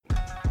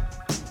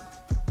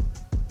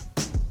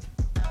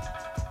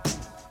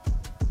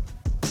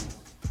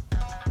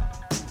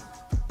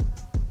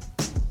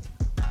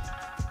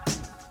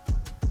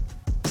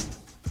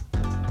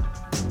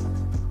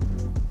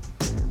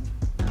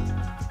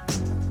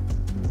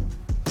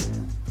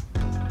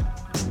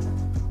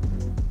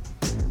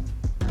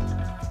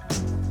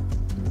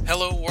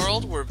Hello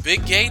world, we're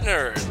big gay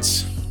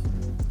nerds.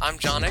 I'm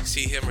Jonix,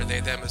 he, him, or they,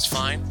 them is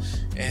fine,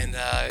 and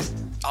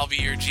I'll be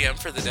your GM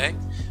for the day.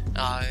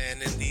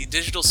 And in the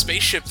digital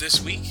spaceship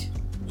this week,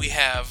 we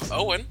have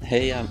Owen.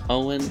 Hey, I'm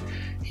Owen,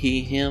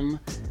 he, him.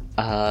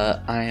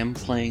 I am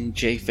playing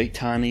Jay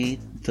Faitani,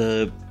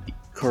 the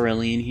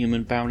Corellian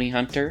human bounty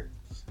hunter.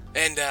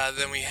 And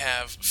then we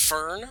have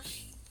Fern.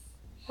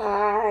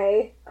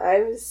 Hi,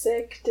 I'm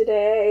sick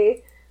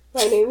today.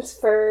 My name's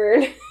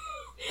Fern.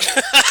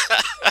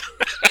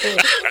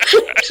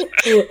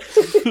 Yeah,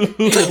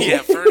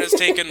 Fern has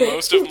taken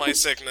most of my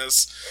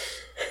sickness.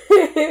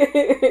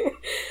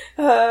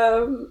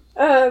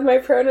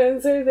 My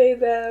pronouns are they,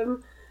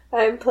 them.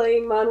 I'm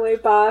playing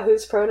Manwë Ba,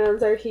 whose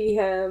pronouns are he,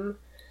 him,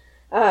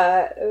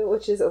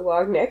 which is a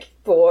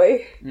long-necked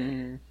boy.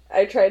 Mm.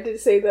 I tried to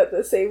say that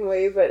the same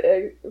way, but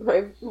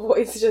my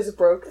voice just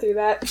broke through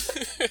that.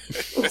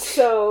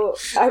 So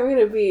I'm going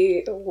to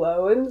be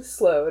low and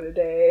slow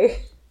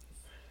today.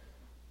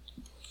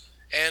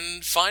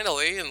 And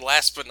finally, and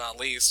last but not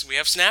least, we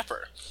have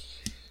Snapper.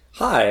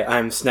 Hi,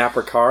 I'm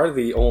Snapper Carr,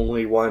 the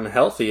only one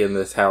healthy in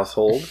this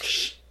household.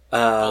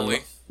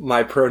 Bully.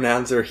 My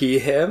pronouns are he,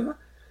 him,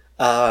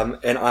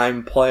 and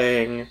I'm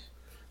playing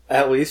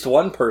at least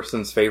one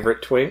person's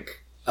favorite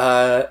twink,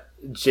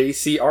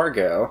 JC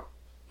Argo.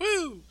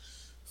 Woo!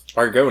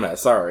 Argona,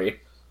 sorry.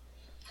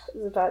 I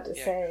was about to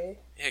say.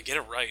 Yeah, get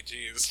it right,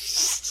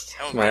 jeez.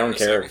 How My own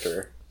embarrassing.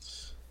 character.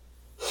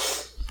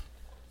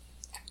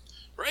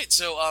 Right,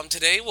 so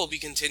today we'll be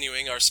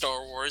continuing our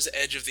Star Wars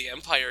Edge of the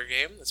Empire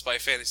game. That's by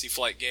Fantasy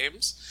Flight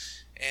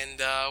Games.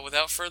 And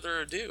without further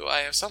ado,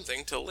 I have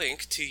something to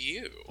link to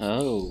you.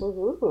 Oh,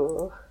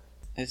 Ooh.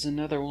 there's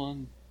another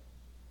one.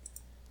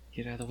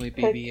 Get out of the way,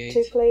 Click BB-8.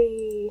 to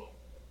play.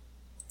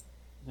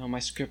 No, my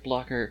script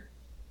blocker.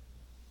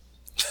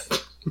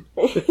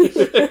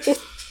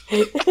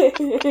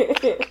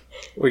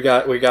 We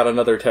got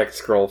another text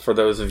scroll for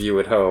those of you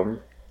at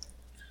home,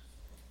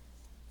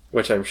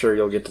 which I'm sure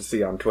you'll get to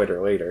see on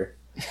Twitter later.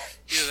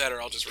 Either that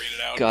or I'll just read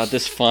it out. God,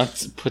 this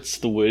font does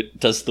the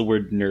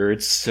word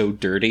nerds so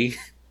dirty.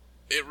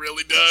 It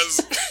really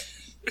does.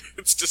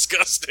 It's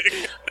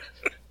disgusting.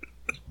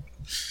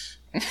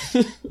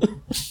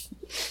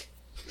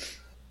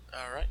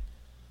 Alright.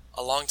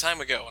 A long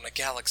time ago in a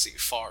galaxy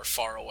far,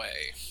 far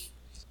away.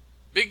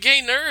 Big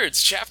Gay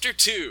Nerds, Chapter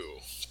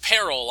 2.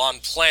 Peril on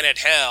Planet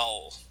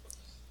Hell.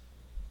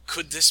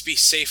 Could this be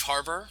Safe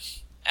Harbor?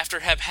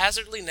 After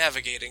haphazardly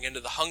navigating into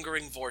the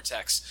hungering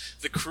vortex,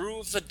 the crew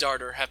of the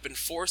Darter have been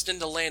forced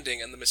into landing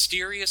in the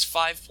mysterious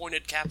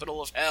five-pointed capital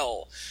of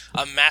Hell,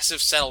 a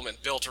massive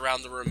settlement built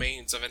around the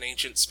remains of an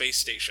ancient space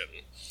station.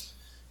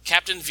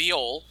 Captain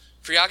Viol,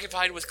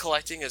 preoccupied with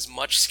collecting as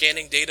much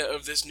scanning data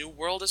of this new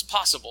world as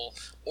possible,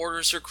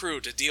 orders her crew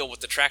to deal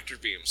with the tractor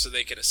beam so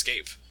they can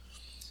escape.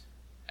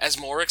 As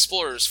more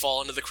explorers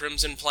fall into the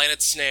Crimson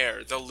Planet's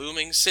snare, the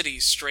looming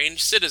city's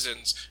strange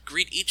citizens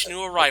greet each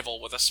new arrival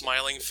with a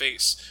smiling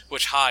face,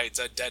 which hides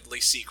a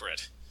deadly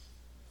secret.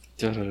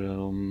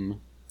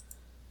 Dum.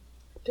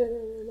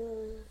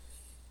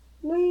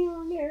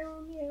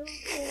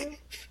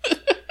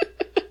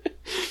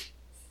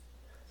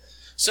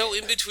 So,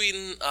 in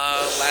between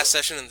last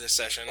session and this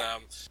session,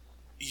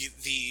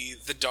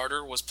 the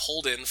Darter was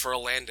pulled in for a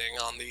landing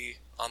on the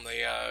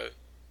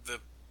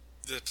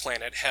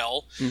planet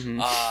Hell,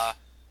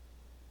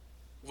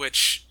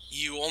 which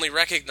you only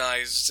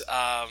recognized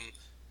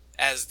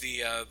as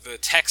the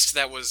text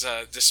that was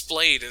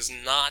displayed is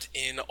not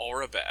in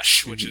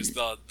Aurebesh, which is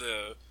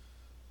the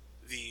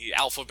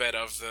alphabet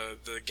of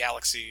the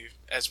galaxy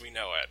as we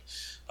know it.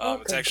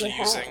 It's actually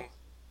using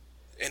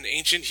an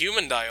ancient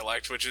human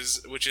dialect, which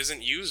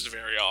isn't used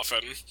very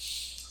often.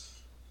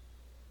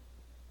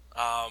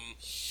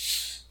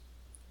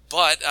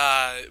 But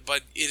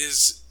it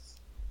is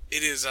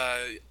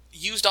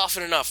used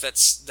often enough that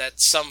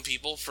some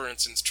people, for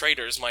instance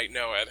traders, might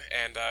know it,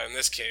 and in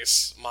this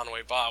case,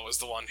 Manwë Ba was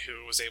the one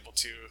who was able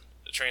to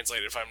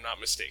translate it, if I'm not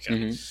mistaken.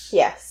 Mm-hmm.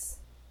 Yes.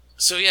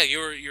 So yeah,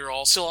 you're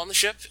all still on the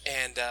ship,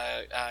 and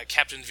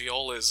Captain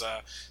Viol is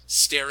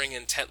staring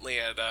intently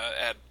at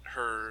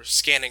her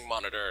scanning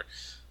monitor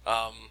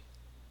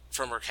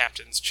from her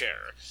captain's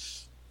chair.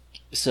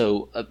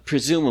 So,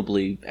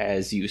 presumably,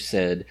 as you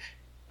said,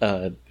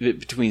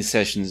 between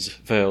sessions,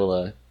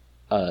 Viola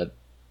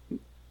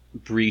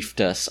briefed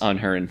us on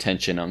her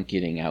intention on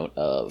getting out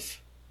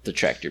of the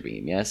tractor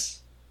beam,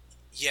 yes?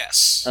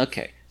 Yes.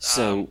 Okay,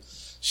 so...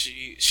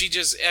 She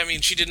just, I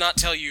mean, she did not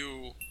tell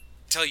you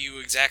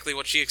exactly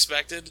what she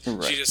expected.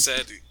 Right. She just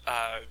said,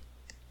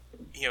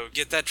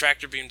 get that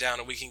tractor beam down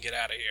and we can get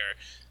out of here.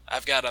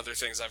 I've got other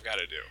things I've got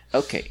to do.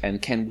 Okay,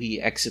 and can we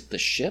exit the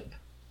ship?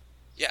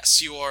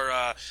 Yes, you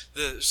are,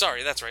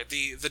 sorry, that's right.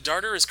 The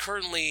Darter is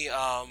currently,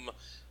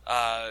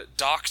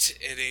 docked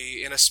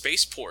in a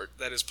spaceport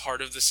that is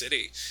part of the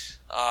city.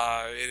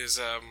 It is,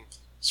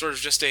 sort of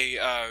just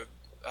an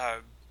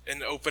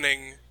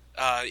opening,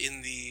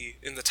 in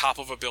the top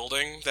of a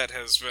building that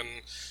has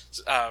been,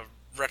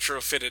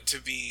 retrofitted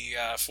to be,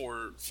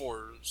 for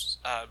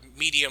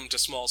medium to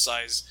small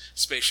size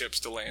spaceships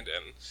to land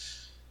in.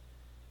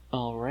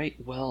 All right.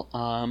 Well,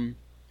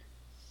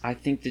 I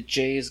think that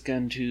Jay is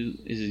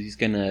he's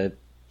gonna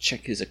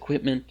check his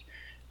equipment.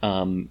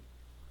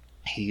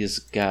 He's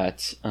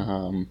got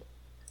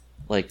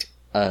like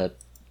a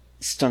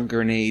stun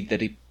grenade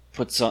that he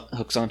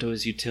hooks onto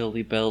his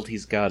utility belt.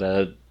 He's got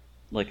a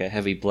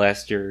heavy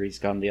blaster he's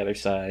got on the other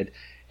side,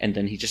 and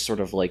then he just sort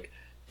of like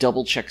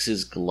double checks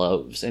his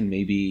gloves, and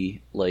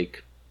maybe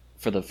like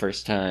for the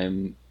first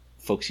time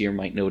folks here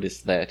might notice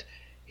that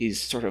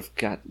he's sort of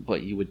got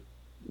what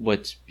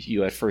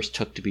you at first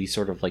took to be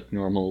sort of like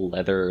normal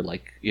leather,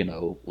 like, you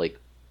know, like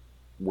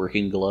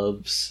working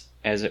gloves,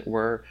 as it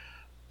were,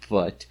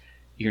 but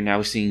you're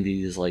now seeing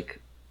these, like,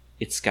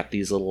 it's got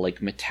these little,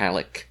 like,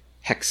 metallic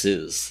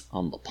hexes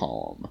on the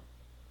palm.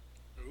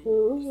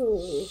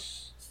 Ooh.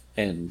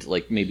 And,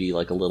 like, maybe,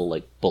 like, a little,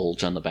 like,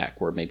 bulge on the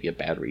back where maybe a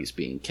battery's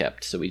being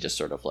kept, so he just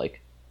sort of, like,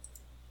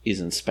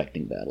 is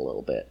inspecting that a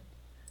little bit.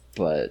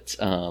 But,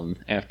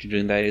 after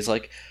doing that, he's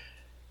like,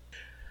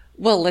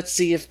 well, let's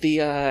see if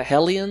the,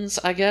 Hellions,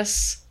 I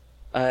guess,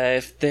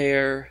 if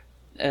they're,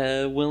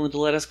 willing to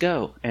let us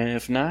go. And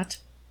if not,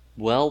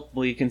 well,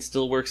 we can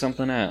still work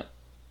something out.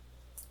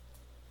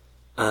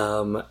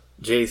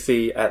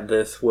 JC at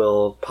this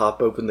will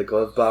pop open the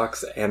glove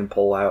box and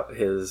pull out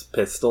his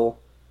pistol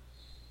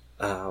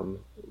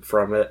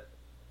from it.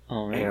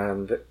 All right.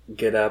 And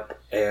get up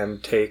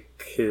and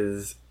take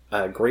his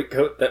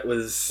greatcoat that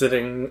was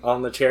sitting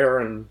on the chair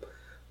and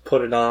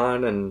put it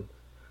on,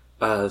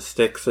 and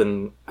sticks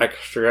an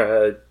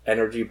extra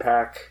energy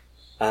pack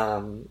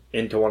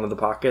into one of the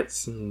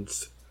pockets, and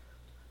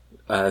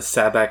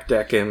Sabak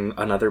deck in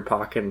another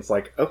pocket, and it's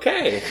like,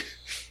 okay.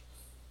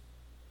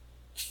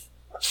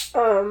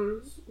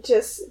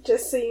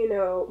 Just so you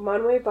know,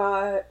 Manwë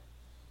Ba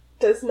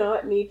does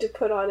not need to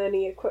put on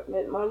any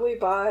equipment. Manwë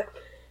Ba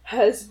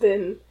has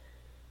been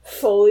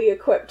fully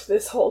equipped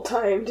this whole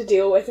time to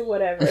deal with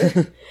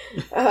whatever.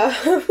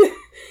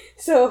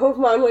 So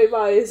Manwë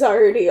Ba is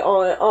already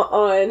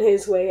on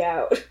his way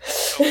out.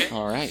 Okay.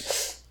 All right.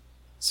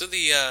 So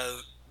the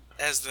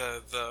as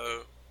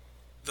the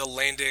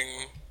landing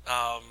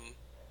no,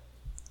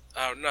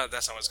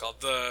 that's not what it's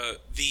called. The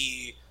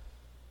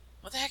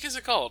what the heck is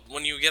it called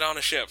when you get on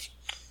a ship?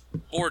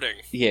 Boarding.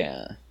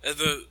 Yeah.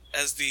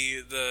 As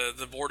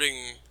the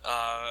boarding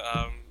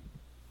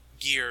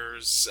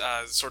gears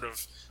sort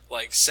of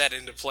like set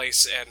into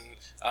place and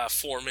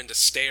form into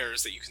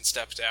stairs that you can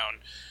step down.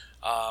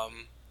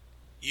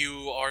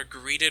 You are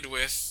greeted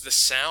with the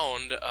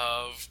sound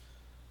of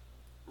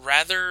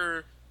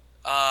rather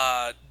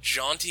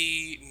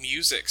jaunty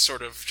music,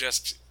 sort of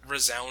just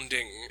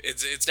resounding.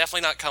 It's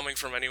definitely not coming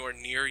from anywhere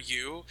near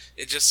you.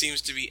 It just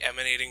seems to be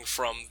emanating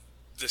from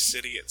the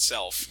city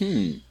itself.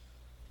 And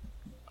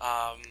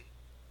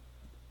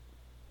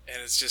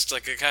it's just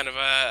like a kind of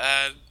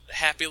a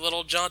happy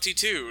little jaunty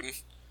tune.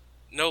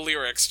 No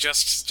lyrics,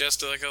 just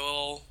like a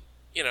little,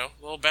 you know,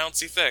 little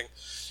bouncy thing.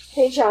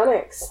 Hey,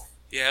 Jonix.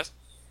 Yes?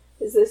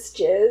 Is this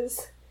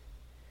jizz?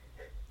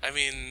 I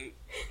mean,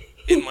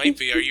 it might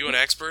be. Are you an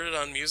expert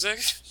on music?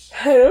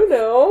 I don't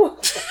know.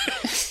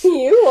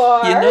 You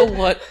are. You know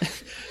what?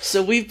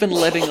 So we've been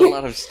letting a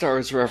lot of Star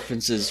Wars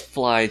references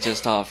fly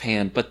just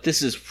offhand, but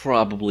this is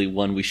probably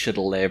one we should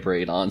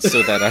elaborate on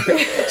so that our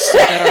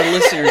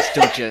listeners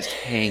don't just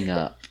hang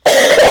up.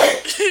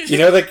 You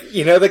know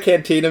the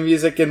cantina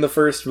music in the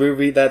first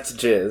movie? That's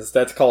jizz.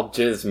 That's called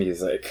jizz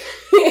music.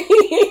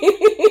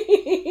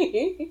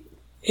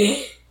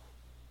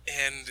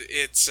 And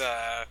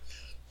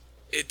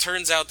it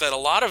turns out that a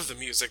lot of the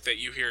music that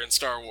you hear in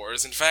Star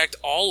Wars, in fact,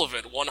 all of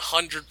it,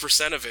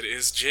 100% of it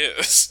is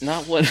jizz.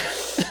 Not what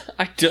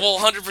I don't. Well,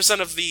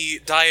 100% of the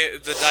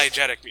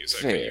diegetic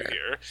music that you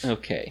hear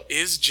Okay.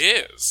 is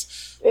jizz.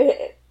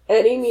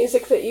 Any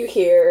music that you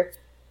hear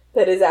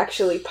that is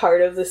actually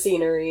part of the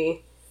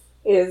scenery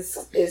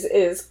is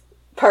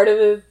part of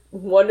a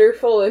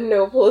wonderful and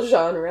noble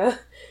genre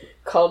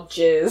called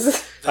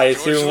jizz.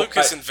 George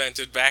Lucas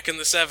invented back in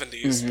the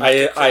 70s.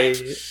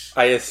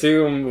 I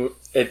assume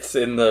it's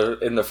in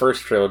the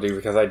first trilogy,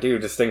 because I do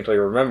distinctly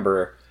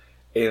remember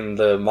in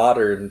the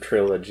modern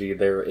trilogy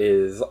there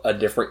is a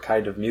different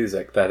kind of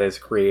music that is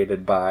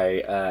created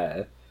by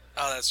oh,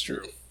 that's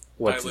true.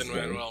 By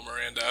Lin-Manuel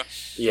Miranda.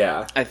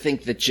 Yeah. I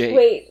think that Jay...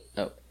 Wait.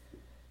 Oh.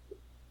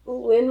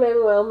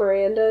 Lin-Manuel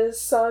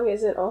Miranda's song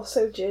isn't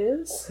also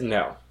jizz?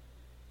 No.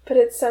 But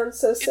it sounds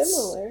so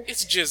similar.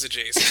 It's jizz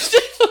adjacent.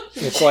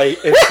 It's like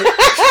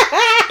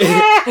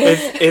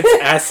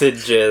it's acid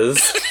jizz.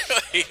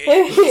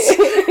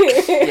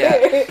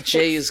 Yeah,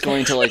 Jay is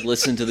going to like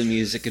listen to the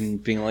music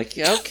and being like,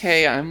 yeah,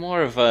 okay, I'm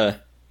more of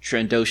a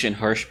Trandoshan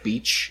Harsh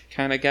Beach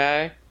kind of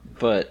guy,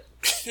 but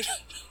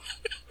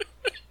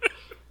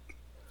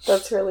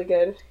that's really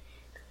good.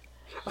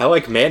 I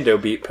like Mando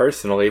Beat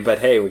personally, but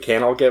hey, we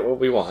can't all get what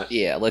we want.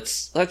 yeah,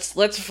 let's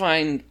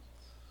find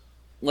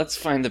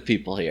the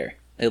people here.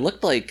 It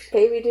looked like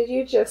Baby, did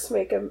you just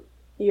make a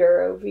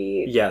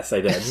Eurobeat Yes,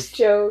 I did.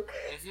 joke?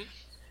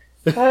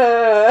 Mm-hmm.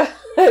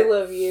 I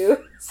love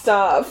you.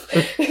 Stop.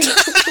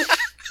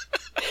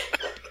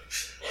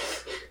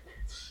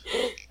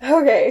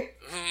 Okay.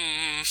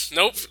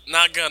 Nope,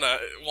 not gonna.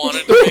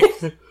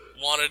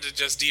 Wanted to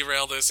just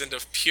derail this into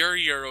pure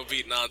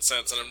Eurobeat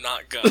nonsense, and I'm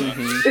not gonna.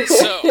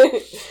 So,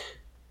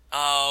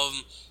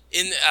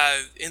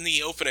 in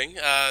the opening,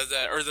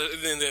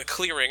 in the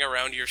clearing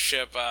around your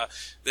ship,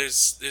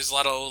 there's a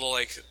lot of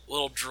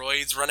little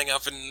droids running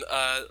up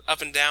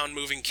and down,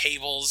 moving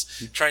cables,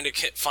 trying to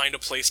find a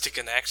place to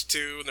connect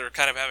to. And they're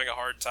kind of having a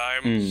hard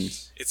time.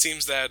 It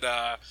seems that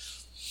the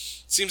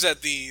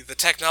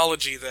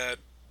technology that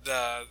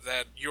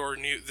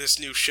this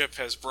new ship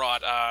has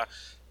brought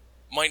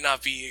might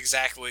not be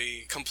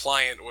exactly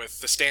compliant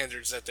with the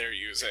standards that they're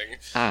using.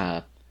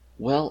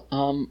 Well,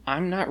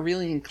 I'm not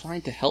really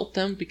inclined to help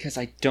them because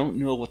I don't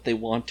know what they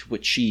want to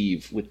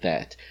achieve with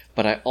that.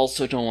 But I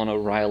also don't want to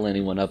rile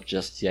anyone up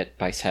just yet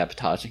by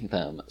sabotaging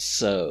them,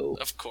 so...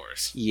 Of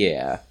course.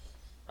 Yeah.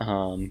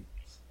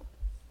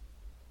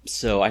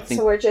 So I think...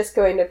 So we're just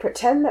going to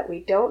pretend that we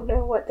don't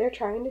know what they're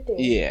trying to do.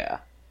 Yeah.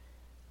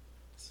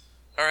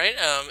 Alright,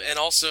 and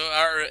also,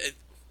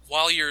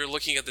 while you're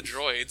looking at the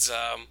droids,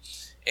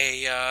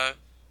 a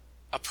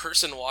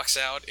person walks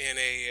out in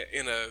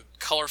a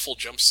colorful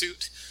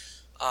jumpsuit,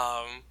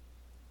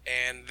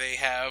 and they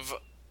have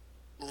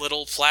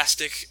little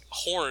plastic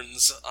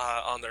horns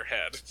on their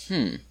head.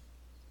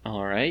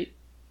 All right.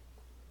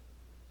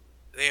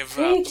 They have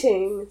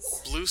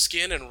Greetings. blue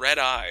skin and red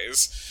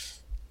eyes,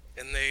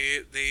 and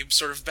they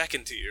sort of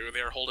beckon to you. They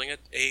are holding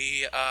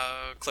a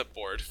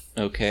clipboard.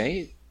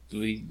 Okay.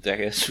 I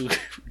guess we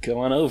go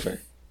on over.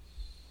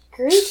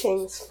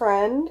 Greetings,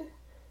 friend.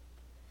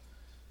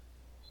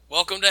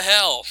 Welcome to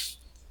hell.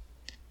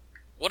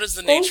 What is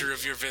the nature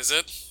of your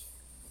visit?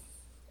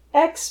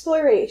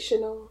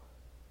 Explorational.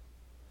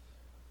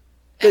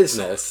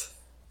 Business.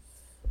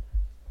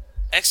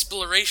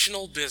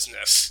 Explorational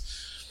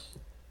business.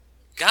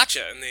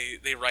 Gotcha. And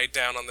they write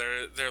down on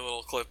their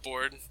little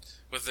clipboard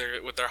with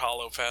their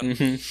hollow pen.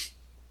 Mm-hmm.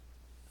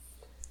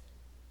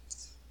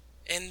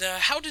 And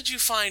how did you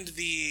find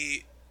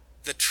the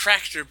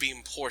tractor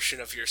beam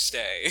portion of your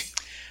stay?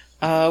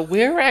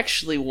 We're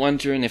actually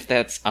wondering if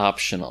that's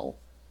optional.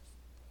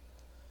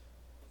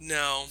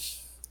 No.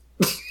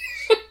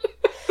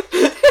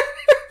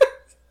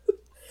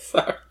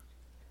 Sorry.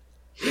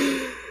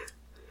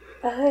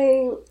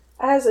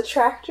 As a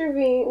tractor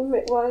beam,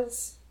 it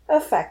was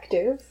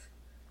effective.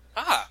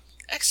 Ah,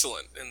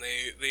 excellent. And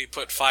they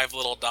put 5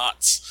 little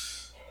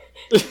dots.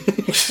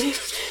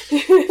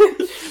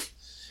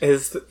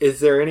 Is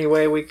there any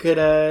way we could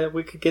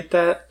get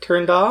that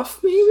turned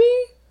off,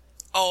 maybe?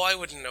 Oh, I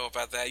wouldn't know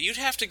about that. You'd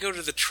have to go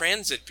to the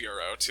Transit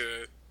Bureau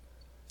to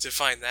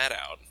find that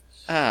out.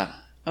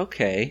 Ah,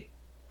 okay.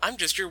 I'm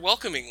just your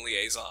welcoming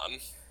liaison.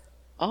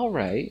 All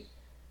right.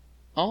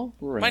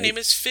 My name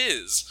is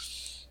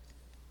Fizz.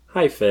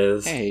 Hi,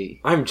 Fizz. Hey.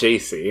 I'm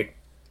JC.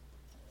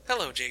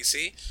 Hello,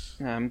 JC.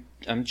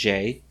 I'm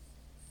Jay.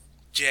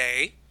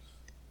 Jay.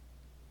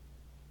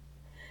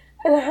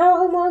 And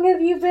how long have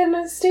you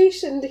been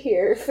stationed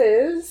here,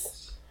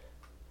 Fizz?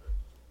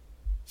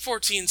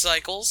 14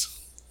 cycles.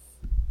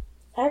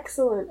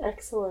 Excellent,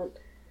 excellent.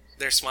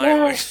 They're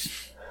smiling. Yeah.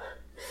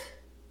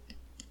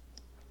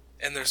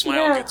 And their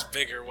smile Yeah. gets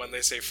bigger when they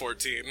say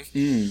 14.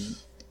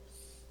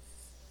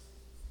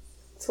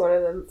 It's one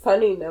of them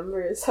funny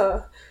numbers,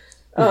 huh?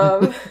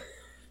 Yep,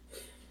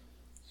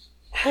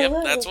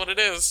 Hello. that's what it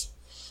is.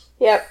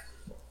 Yep.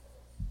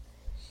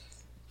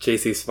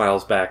 JC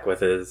smiles back with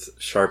his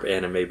sharp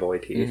anime boy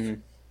teeth.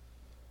 Mm-hmm.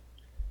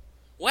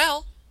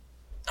 Well,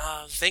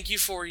 thank you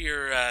for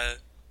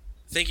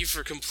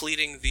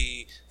completing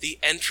the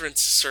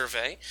entrance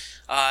survey.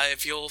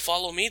 If you'll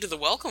follow me to the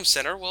Welcome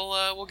Center,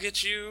 we'll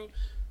get you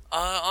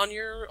on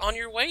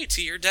your way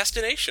to your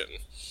destination.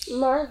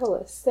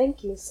 Marvelous.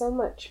 Thank you so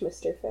much,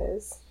 Mr.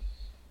 Fizz.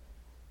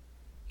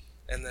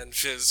 And then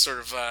Fizz sort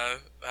of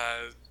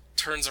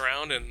turns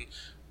around and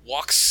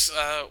walks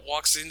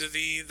into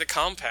the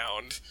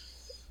compound.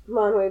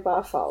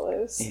 Monweba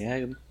follows.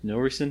 Yeah, no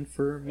reason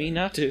for me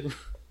not to.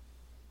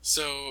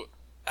 So,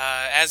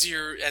 as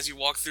you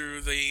walk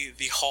through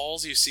the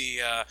halls, you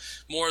see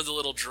more of the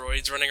little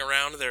droids running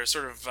around. They're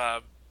sort of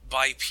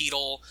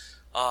bipedal,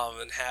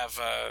 and have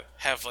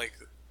like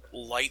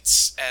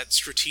lights at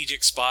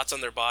strategic spots on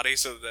their body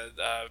so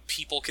that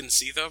people can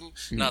see them,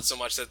 not so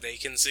much that they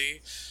can see.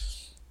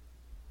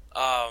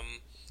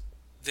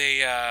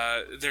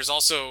 There's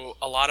also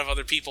a lot of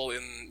other people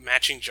in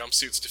matching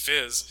jumpsuits to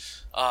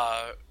Fizz.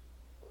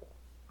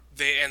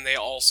 They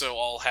also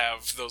all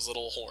have those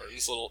little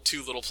horns,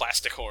 two little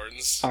plastic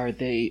horns. Are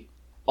they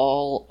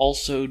all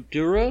also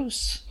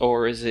Duros,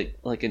 or is it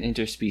like an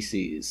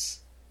interspecies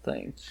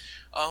thing?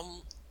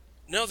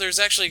 No, there's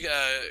actually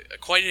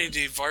quite a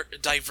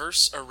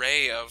diverse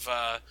array of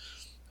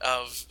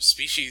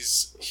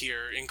species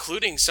here,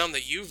 including some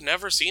that you've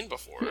never seen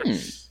before.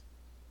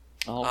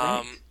 All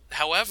right.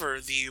 However,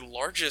 the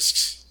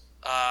largest,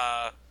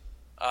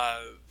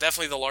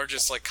 definitely the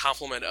largest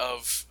complement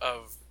of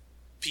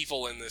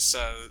people in this,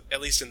 at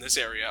least in this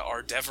area,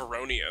 are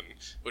Deveronian,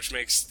 which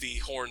makes the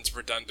horns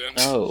redundant.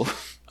 Oh.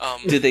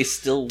 Do they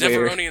still wear...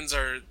 Deveronians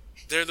are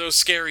They're those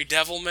scary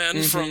devil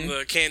men from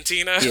the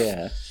cantina.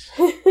 Yeah.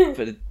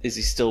 But is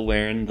he still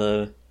wearing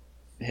the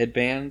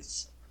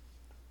headbands?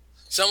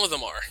 Some of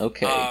them are.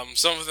 Okay.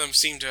 Some of them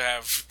seem to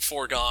have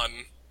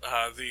foregone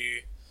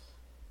the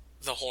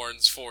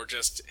horns for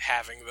just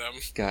having them.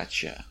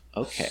 Gotcha.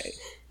 Okay.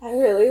 I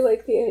really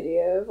like the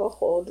idea of a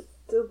whole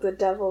the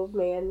devil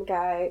man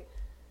guy,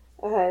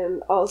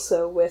 and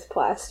also with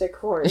plastic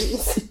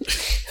horns.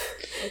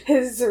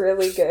 Is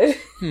really good.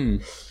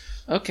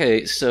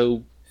 Okay,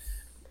 so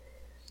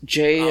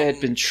Jay had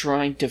been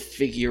trying to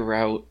figure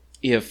out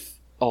if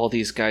all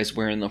these guys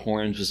wearing the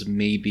horns was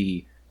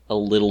maybe a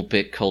little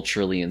bit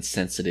culturally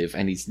insensitive,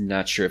 and he's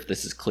not sure if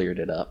this has cleared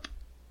it up.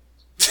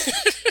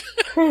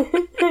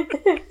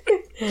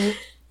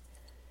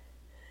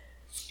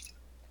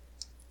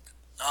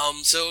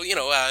 So,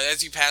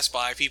 as you pass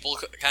by, people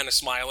kind of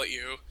smile at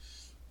you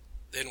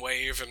and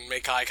wave and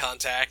make eye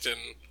contact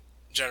and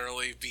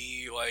generally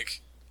be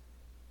like,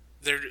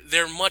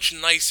 they're much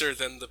nicer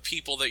than the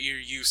people that you're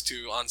used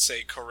to on,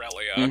 say,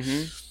 Corellia.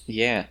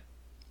 Yeah.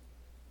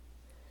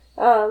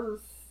 Manwë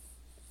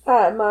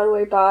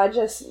Ba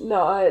just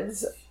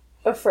nods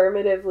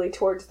affirmatively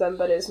towards them,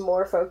 but is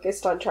more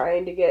focused on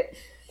trying to get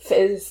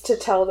Fizz to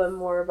tell them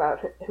more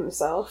about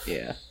himself.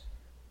 Yeah.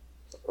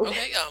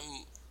 Okay,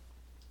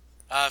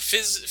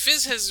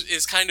 Fizz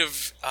is kind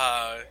of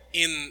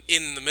in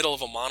the middle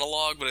of a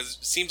monologue, but it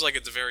seems like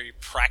it's a very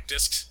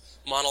practiced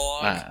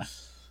monologue.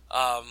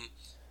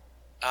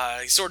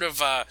 He sort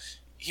of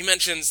he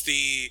mentions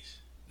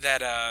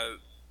that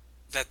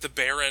the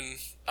Baron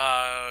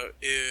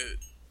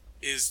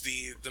is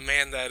the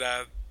man that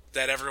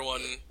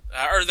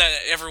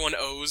everyone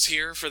owes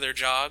here for their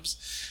jobs.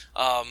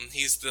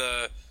 He's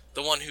the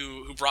one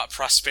who brought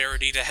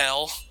prosperity to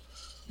hell.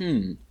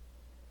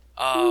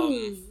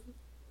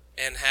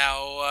 And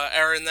how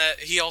Aaron,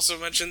 that he also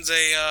mentions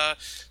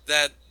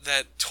that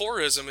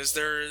tourism is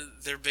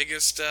their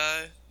biggest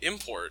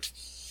import.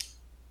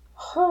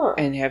 Huh.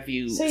 And have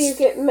you... So you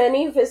get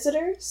many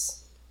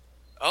visitors?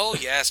 Oh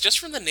yes, just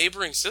from the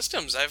neighboring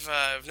systems.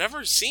 I've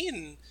never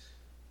seen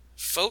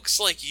folks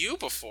like you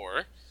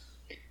before.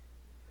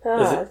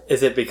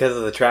 Is it because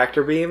of the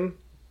tractor beam?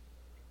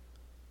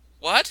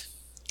 What?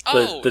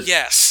 Oh,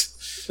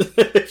 yes.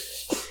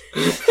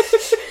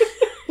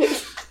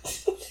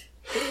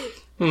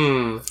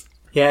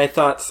 Yeah, I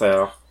thought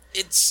so.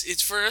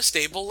 It's for a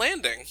stable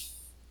landing.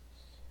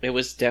 It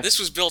was This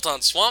was built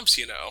on swamps,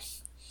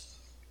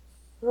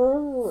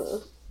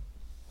 Oh.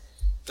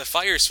 The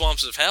fire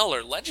swamps of hell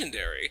are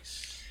legendary.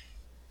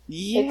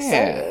 Yeah,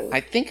 Exciting.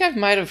 I think I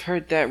might have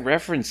heard that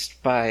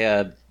referenced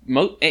by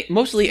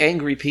mostly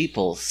angry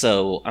people,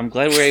 so I'm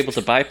glad we're able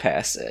to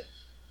bypass it.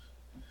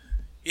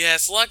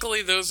 Yes,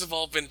 luckily those have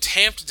all been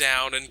tamped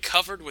down and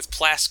covered with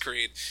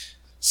plascrete.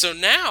 So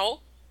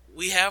now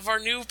we have our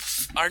new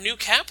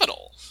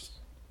capital.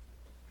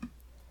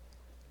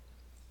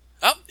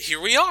 Oh, here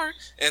we are.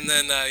 And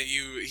then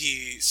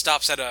he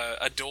stops at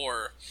a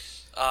door,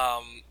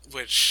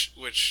 which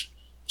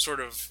sort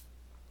of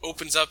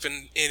opens up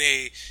in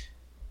a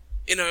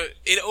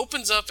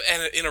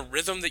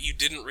rhythm that you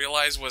didn't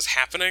realize was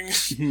happening.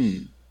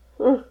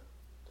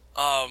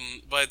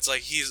 But it's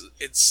like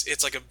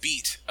it's like a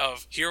beat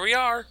of here we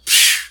are,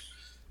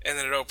 and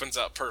then it opens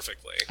up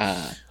perfectly.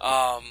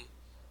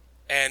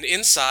 And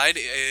inside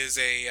is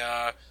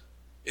a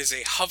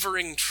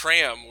hovering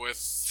tram with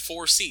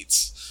 4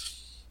 seats.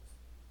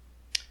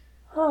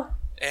 Huh.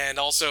 And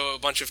also a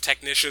bunch of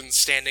technicians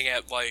standing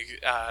at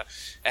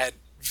at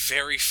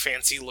very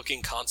fancy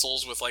looking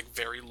consoles with like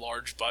very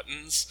large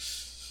buttons.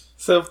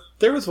 So if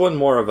there was one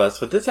more of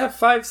us, would this have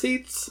 5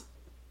 seats?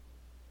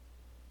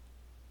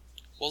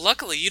 Well,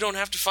 luckily you don't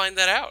have to find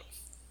that out.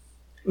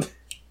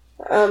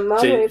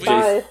 Manwë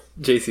Ba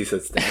JC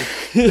sits down.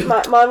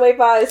 Manwë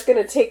Ba is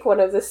going to take one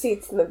of the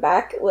seats in the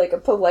back, like a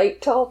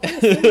polite tall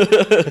person.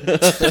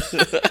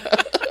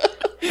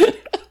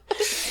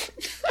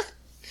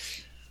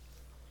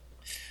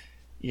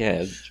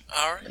 Yeah.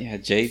 All right. Yeah,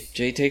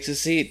 Jay takes a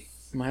seat.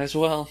 Might as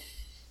well.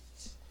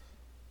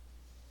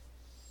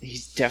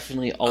 He's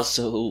definitely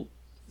also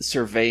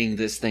surveying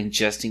this thing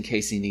just in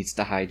case he needs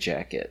to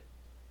hijack it.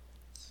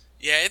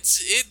 Yeah,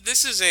 this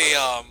is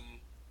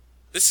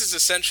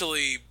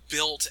essentially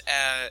built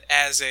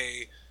as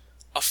a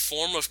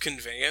form of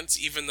conveyance,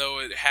 even though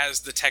it has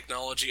the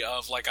technology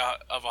of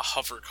a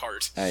hover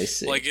cart. I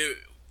see.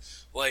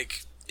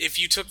 Like if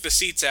you took the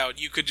seats out,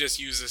 you could just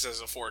use this as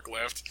a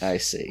forklift. I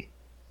see.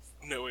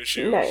 No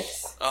issue.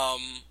 Nice.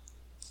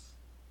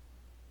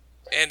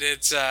 And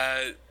it's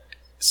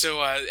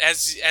so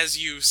as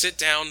you sit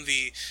down,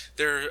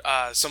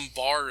 some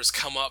bars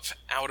come up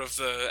out of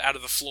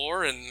the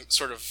floor and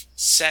sort of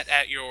set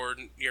at your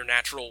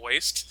natural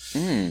waist.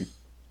 Mm.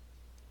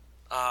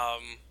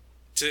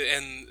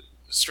 And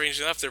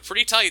strangely enough, they're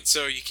pretty tight,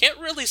 so you can't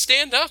really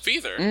stand up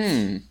either.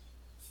 Mm.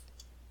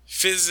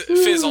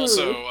 Fizz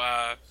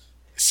also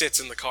sits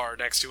in the car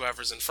next to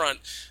whoever's in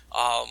front,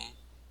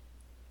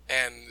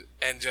 and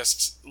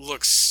just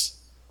looks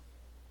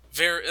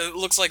it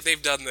looks like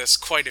they've done this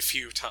quite a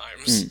few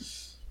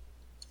times.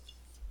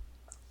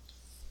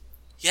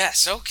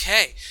 Yes,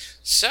 okay.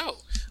 So,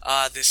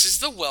 this is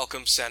the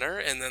Welcome Center,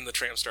 and then the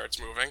tram starts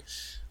moving.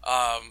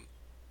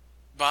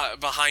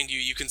 Behind you,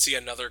 you can see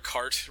another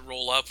cart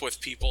roll up with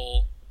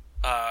people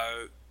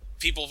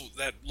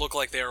that look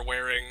like they are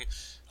wearing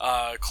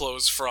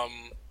clothes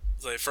from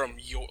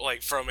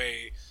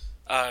a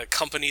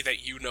company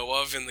that you know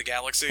of in the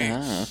galaxy.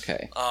 Ah,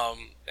 okay.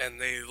 And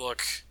they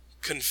look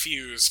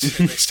confused,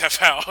 and they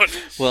step out.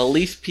 Well, at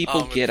least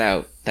people get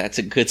out. That's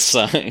a good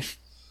sign.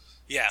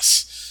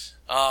 Yes.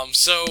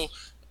 So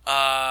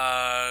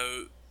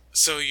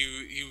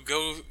you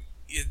go,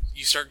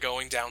 you start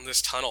going down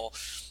this tunnel,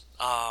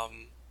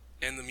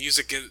 and the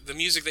music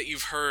that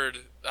you've heard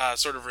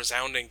sort of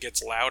resounding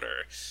gets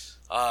louder,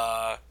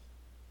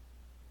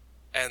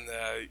 and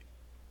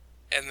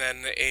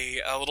then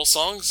a little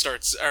song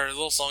starts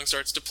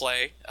to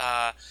play,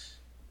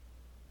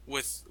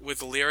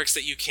 with lyrics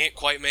that you can't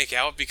quite make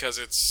out because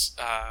it's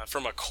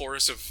from a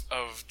chorus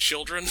of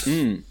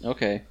children.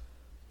 Okay.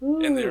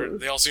 And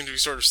they all seem to be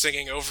sort of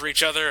singing over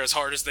each other as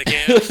hard as they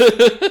can.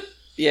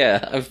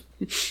 Yeah,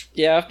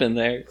 I've been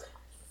there.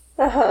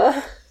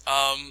 Uh-huh.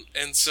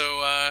 And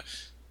so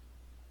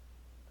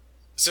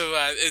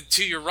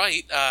to your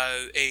right,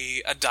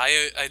 a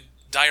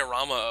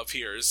diorama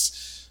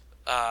appears.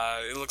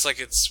 It looks like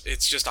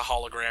it's just a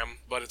hologram,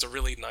 but it's a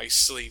really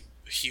nicely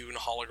hewn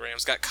hologram.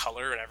 It's got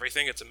color and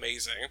everything. It's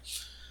amazing.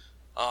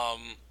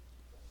 And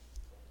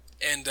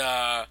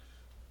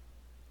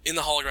in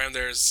the hologram,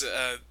 there's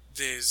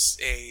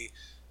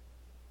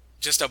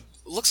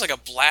looks like a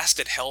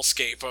blasted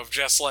hellscape of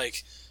just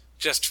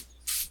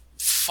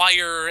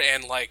fire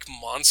and like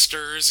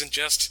monsters, and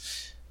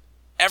just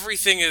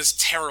everything is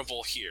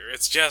terrible here.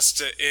 It's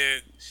just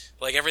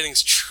like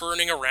everything's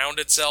churning around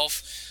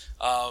itself.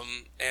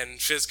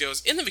 And Fizz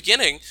goes, in the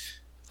beginning,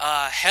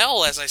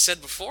 hell, as I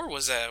said before,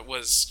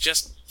 was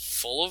just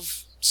full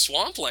of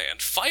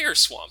swampland, fire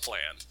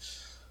swampland.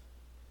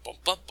 And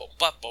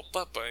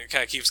it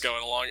kind of keeps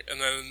going along,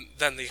 and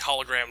then the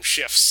hologram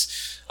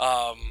shifts.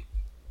 A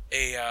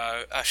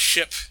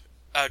ship,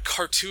 a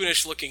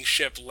cartoonish looking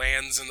ship,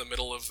 lands in the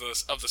middle of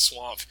the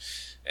swamp,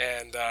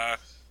 and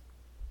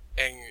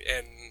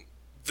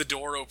the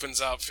door opens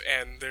up,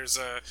 and there's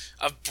a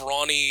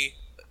brawny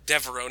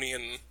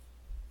Deveronian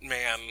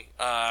man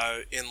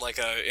in like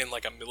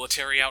a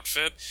military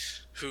outfit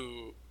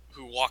who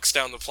walks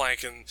down the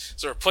plank and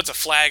sort of puts a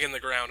flag in the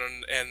ground,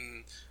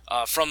 and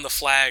from the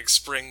flag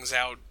springs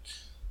out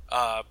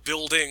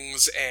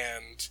buildings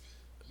and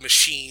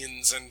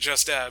machines and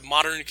just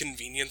modern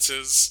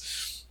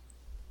conveniences.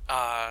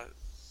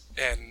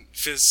 And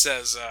Fizz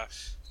says,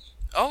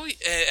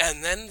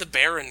 and then the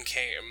Baron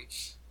came.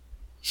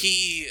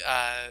 He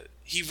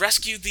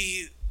rescued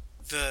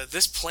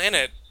this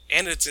planet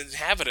and its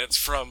inhabitants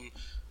from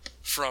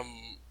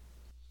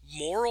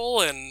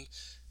moral and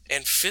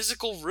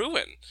physical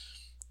ruin.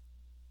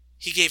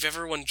 He gave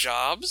everyone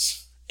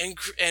jobs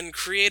and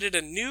created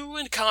a new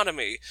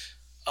economy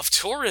of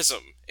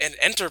tourism and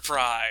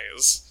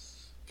enterprise.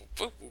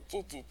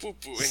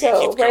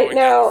 So right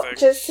now,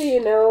 just so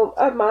you know,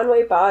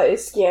 Manwë Ba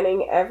is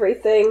scanning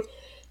everything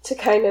to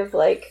kind of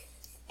like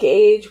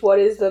gauge what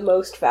is the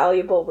most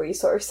valuable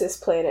resource this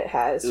planet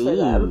has for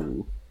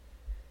them.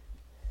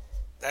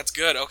 That's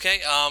good.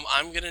 Okay,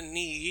 I'm gonna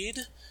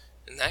need,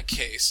 in that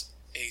case,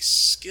 a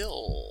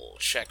skill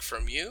check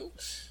from you.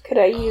 Could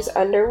I use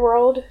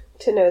Underworld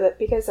to know that,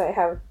 because I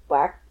have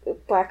black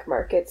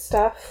market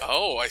stuff?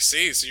 Oh, I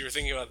see. So you were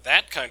thinking about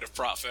that kind of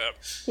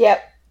profit.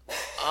 Yep.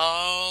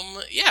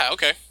 Yeah,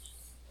 okay.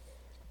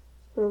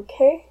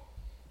 Okay.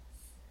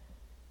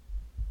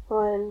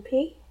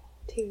 1P,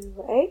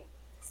 2A.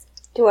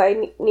 Do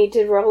I need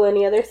to roll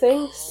any other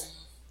things?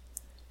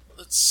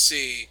 Let's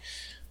see.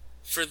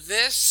 For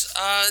this,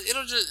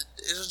 it'll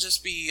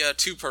just be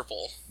 2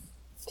 purple.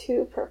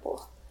 2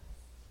 purple.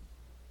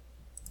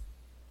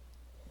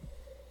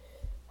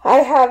 I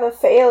have a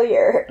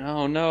failure.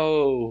 Oh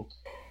no.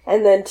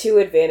 And then 2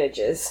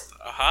 advantages.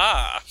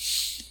 Aha.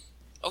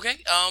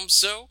 Okay,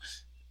 so,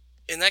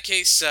 in that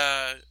case,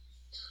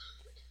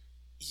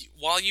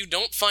 while you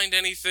don't find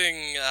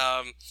anything,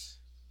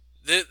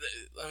 let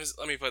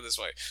me put it this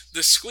way: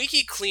 the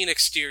squeaky clean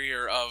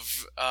exterior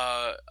of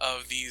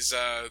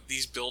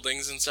these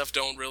buildings and stuff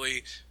don't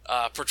really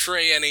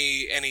portray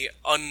any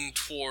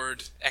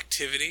untoward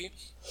activity.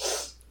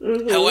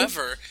 Mm-hmm.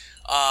 However,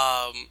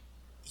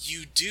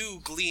 you do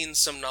glean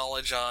some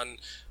knowledge on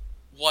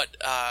what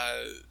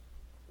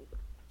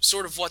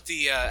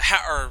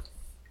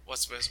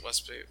what's the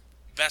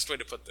best way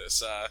to put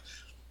this?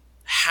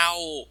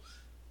 How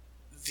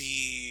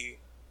the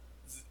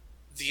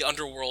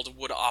underworld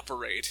would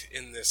operate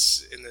in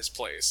this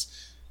place,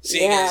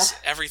 seeing as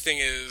everything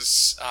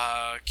is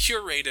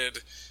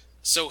curated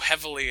so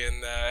heavily,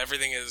 and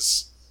everything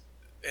is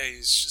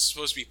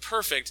supposed to be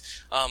perfect.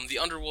 The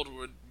underworld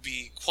would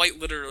be quite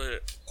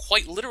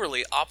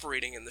literally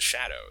operating in the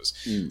shadows.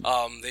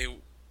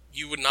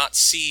 You would not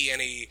see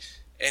any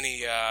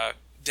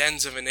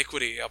dens of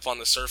iniquity up on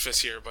the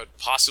surface here, but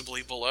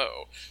possibly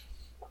below.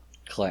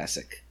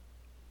 Classic.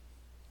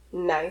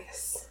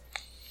 Nice.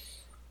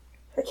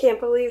 I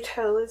can't believe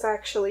Hell is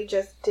actually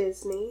just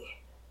Disney.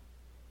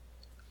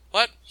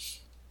 What?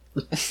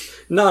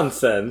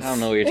 Nonsense. I don't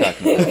know what you're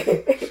talking about.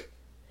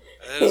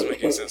 That doesn't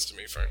make any sense to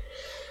me, Fern.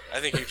 I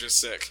think you're just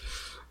sick.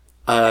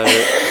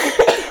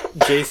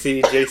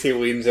 JC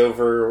leans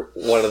over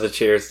one of the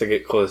chairs to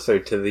get closer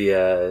to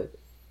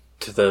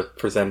the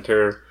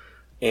presenter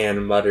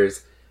and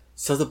mutters,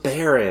 "So the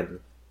Baron,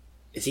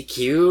 is he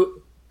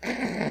cute?"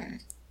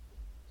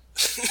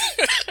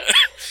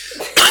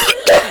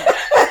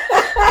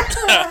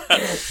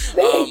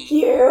 Thank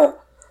you.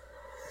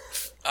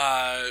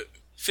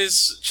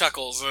 Fizz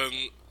chuckles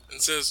and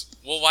says,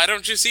 "Well, why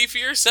don't you see for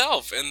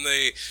yourself?" And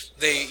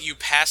you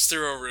pass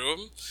through a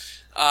room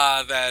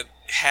that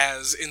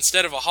has,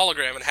 instead of a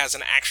hologram, it has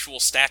an actual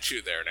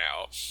statue there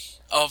now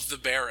of the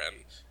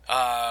Baron,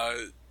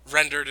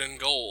 rendered in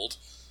gold.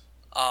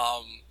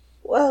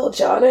 Well,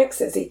 Jonix,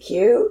 is he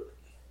cute?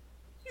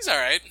 He's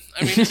alright.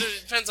 I mean,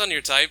 it depends on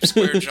your type.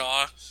 Square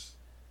jaw,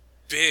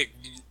 big,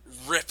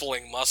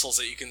 rippling muscles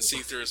that you can see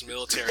through his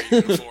military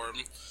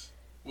uniform,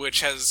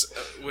 which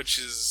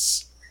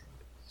is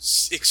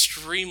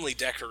extremely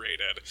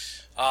decorated.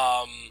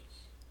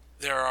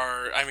 There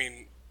are,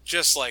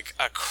 just like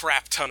a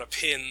crap ton of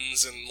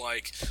pins and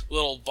like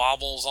little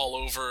baubles all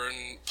over,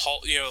 and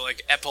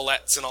like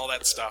epaulettes and all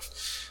that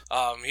stuff.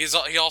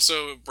 He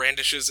also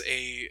brandishes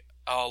a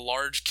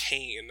large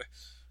cane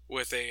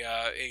with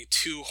a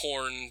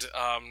two-horned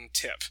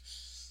tip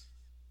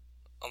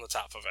on the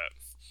top of it,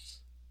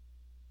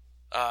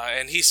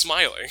 and he's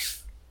smiling.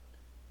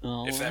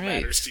 If that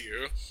matters to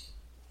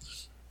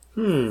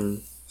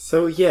you.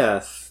 So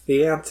yes,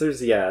 the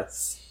answer's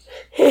yes.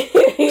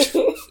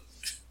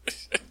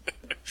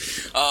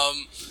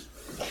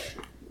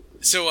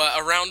 So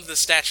around the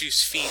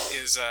statue's feet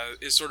is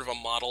sort of a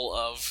model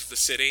of the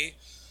city,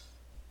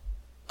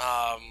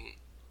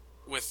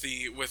 with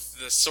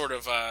the sort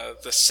of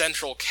the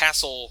central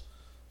castle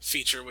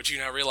feature, which you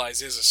now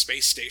realize is a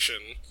space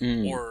station,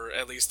 or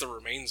at least the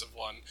remains of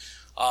one,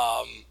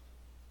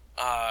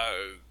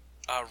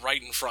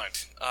 right in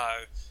front,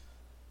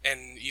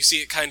 and you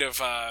see it kind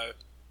of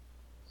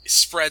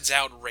spreads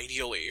out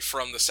radially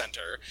from the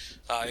center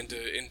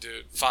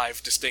into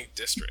 5 distinct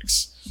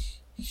districts.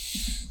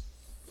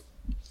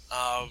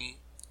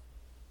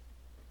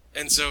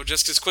 And so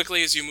just as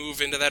quickly as you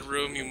move into that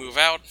room, you move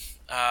out.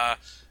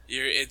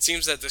 It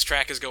seems that this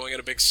track is going in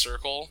a big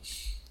circle.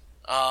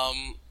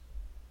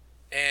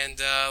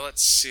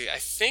 Let's see. I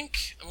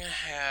think I'm going to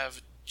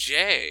have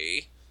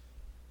Jay.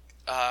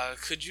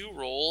 Could you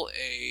roll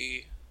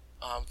a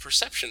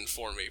perception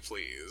for me,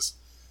 please?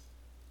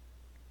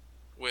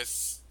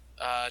 With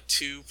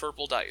 2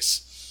 purple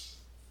dice.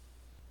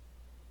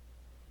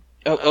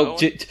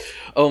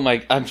 Oh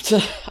my!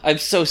 I'm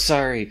so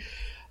sorry.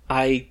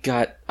 I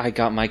got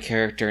my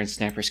character and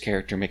Snapper's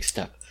character mixed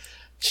up.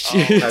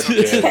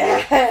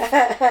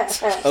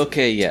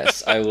 Okay,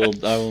 yes, I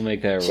will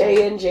make that roll.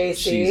 Jay and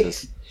JC.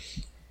 Jesus.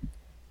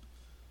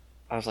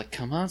 I was like,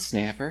 come on,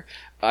 Snapper.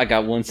 I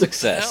got 1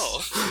 success.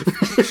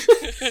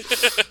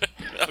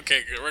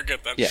 Okay, good. We're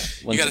good then. Yeah.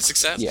 You got a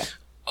success? Yeah.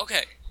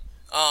 Okay.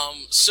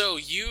 So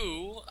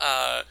you,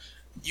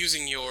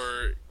 using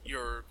your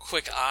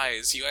quick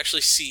eyes, you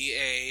actually see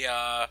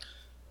a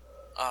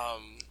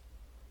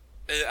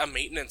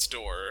maintenance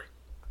door,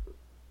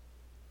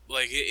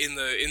 like in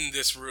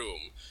this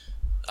room.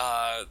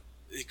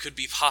 It could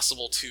be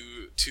possible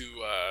to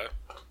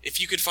if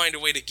you could find a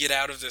way to get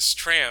out of this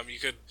tram, you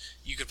could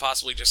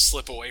possibly just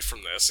slip away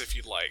from this if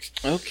you'd like.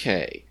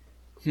 Okay.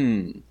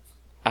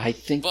 I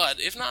think. But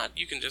if not,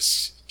 you can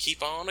just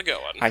keep on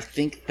going. I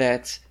think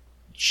that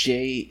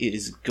Jay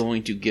is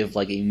going to give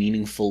like a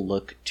meaningful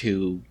look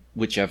to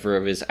whichever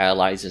of his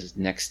allies is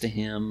next to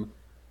him,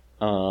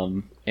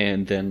 and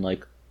then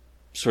like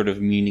sort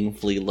of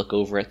meaningfully look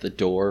over at the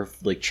door,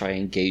 like try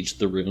and gauge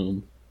the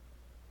room.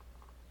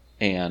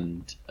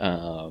 And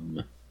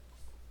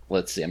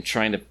let's see,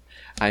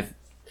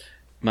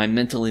 my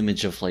mental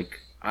image of like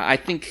I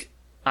think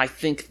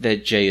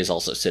that Jay is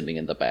also sitting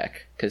in the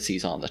back because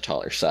he's on the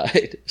taller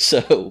side.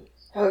 So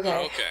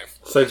Okay.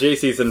 So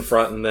JC's in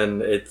front, and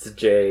then it's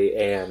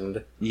Jay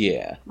and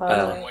yeah,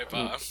 Manwë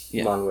Ba.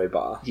 Yeah. Manwë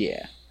Ba.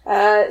 Yeah.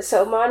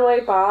 So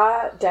Manwë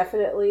Ba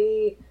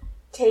definitely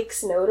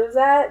takes note of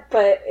that,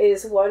 but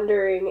is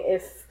wondering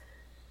if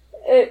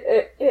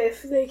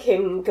they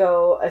can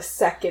go a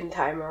second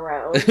time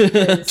around,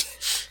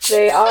 because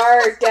they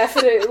are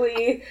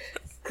definitely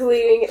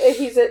gleaning.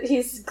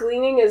 He's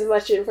gleaning as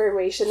much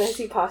information as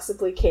he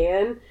possibly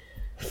can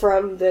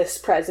from this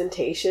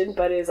presentation,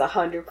 but is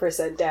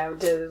 100% down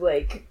to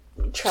like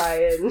try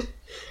and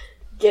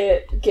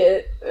get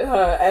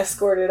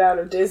escorted out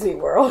of Disney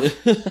World.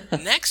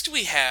 Next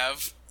we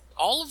have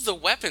all of the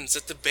weapons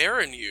that the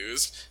Baron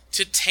used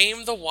to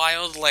tame the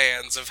wild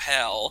lands of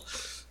hell.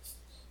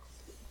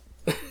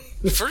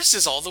 First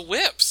is all the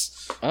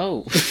whips.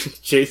 Oh.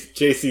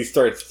 JC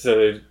starts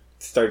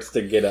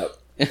to get up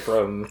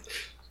from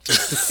the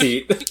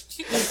seat.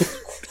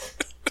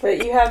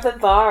 But you have the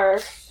bar.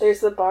 There's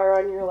the bar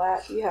on your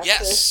lap. You have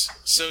Yes.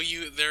 So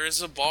there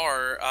is a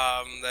bar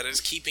that is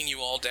keeping you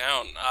all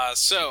down.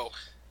 So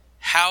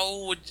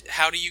how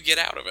do you get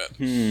out of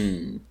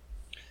it?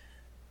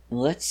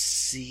 Let's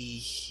see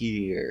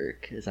here,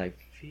 because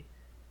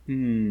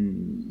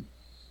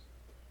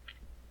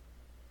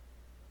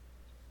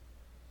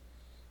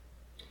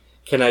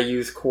Can I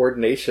use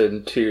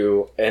coordination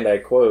to, and I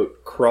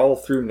quote, crawl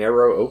through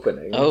narrow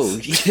openings? Oh,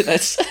 yeah,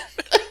 that's...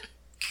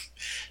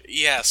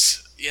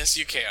 Yes,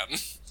 you can.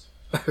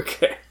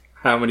 Okay.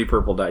 How many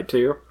purple die?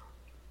 2?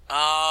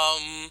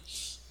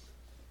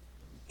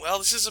 Well,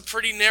 this is a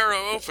pretty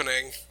narrow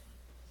opening.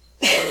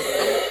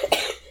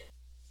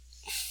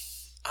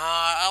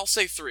 I'll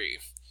say 3.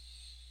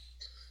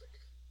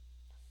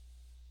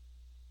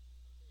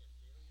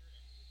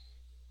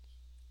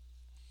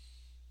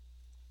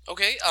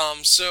 Okay,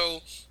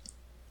 so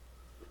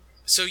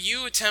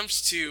you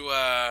attempt to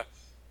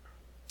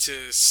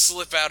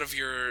slip out of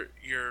your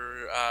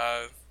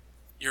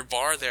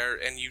bar there,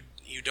 and you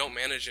don't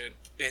manage it,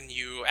 and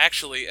you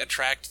actually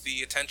attract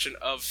the attention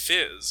of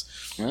Fizz.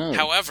 Oh.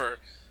 However,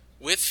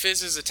 with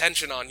Fizz's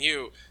attention on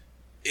you,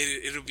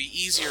 it'll be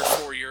easier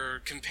for your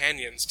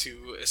companions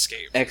to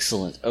escape.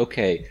 Excellent.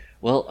 Okay.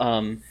 Well,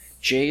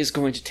 Jay is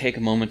going to take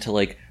a moment to,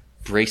 like,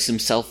 brace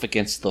himself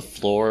against the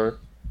floor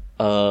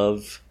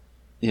of,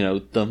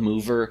 the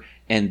mover,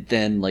 and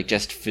then, like,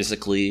 just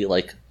physically,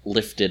 like,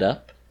 lift it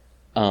up.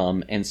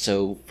 And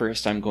so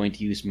first I'm going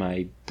to use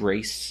my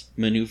brace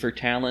maneuver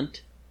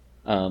talent.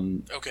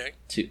 Okay.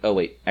 Oh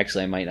wait,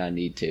 actually I might not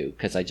need to,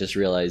 because I just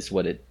realized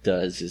what it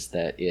does is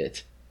that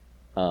it,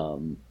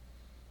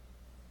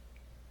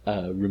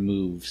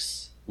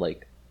 removes,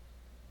 like,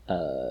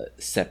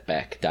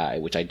 setback die,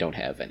 which I don't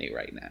have any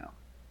right now.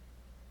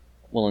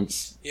 Well,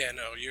 Yeah,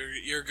 no,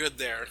 you're good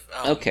there.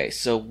 Okay,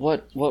 so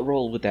what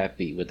role would that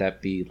be? Would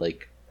that be,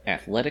 like,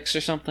 athletics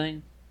or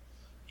something?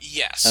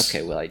 Yes.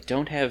 Okay, well, I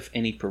don't have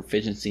any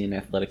proficiency in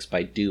athletics, but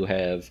I do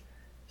have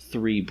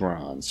 3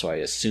 bronze, so I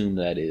assume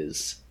that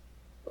is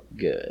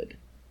good.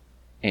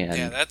 And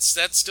yeah, that's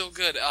still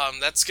good.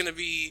 That's going to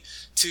be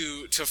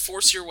to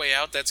force your way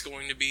out. That's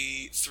going to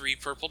be 3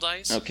 purple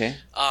dice. Okay.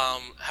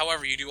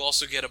 However, you do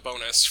also get a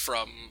bonus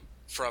from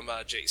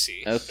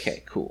JC.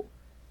 Okay, cool.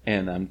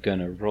 And I'm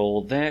gonna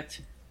roll that.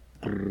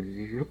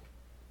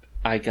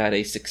 I got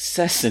a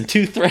success and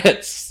 2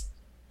 threats.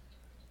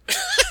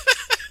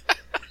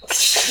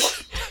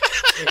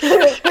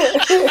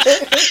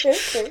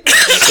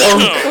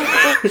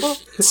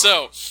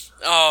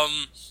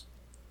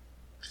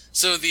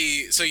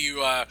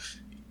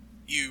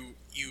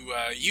 You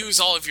use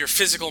all of your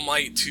physical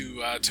might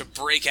to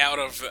break out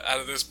of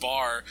this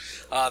bar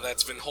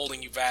that's been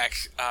holding you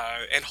back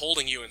and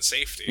holding you in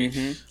safety.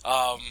 Mm-hmm.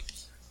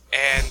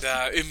 And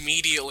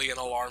immediately an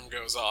alarm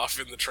goes off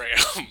in the tram,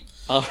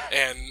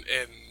 and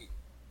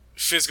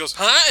Fizz goes,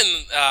 huh?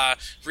 And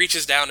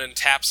reaches down and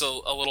taps a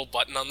little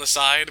button on the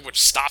side, which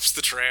stops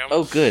the tram.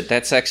 Oh, good.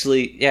 That's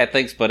actually... Yeah,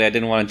 thanks, buddy. I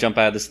didn't want to jump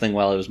out of this thing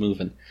while I was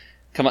moving.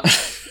 Come on.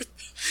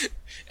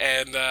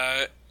 And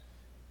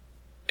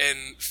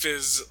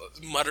Fizz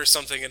mutters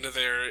something into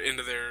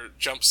their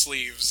jump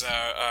sleeves,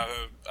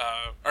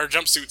 or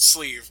jumpsuit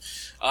sleeve,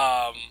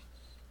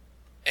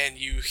 and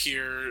you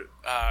hear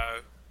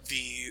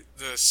the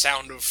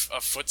sound of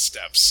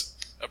footsteps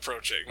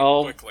approaching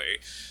quickly.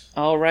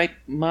 All right,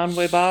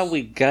 Manweba,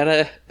 we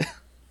gotta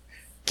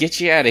get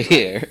you out of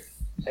here.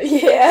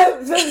 Yeah,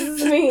 this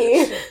is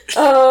me.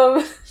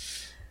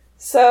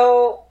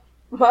 So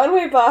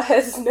Manweba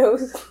has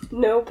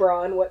no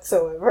brawn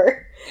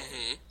whatsoever.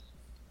 Mm-hmm.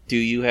 Do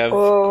you have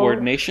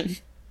coordination?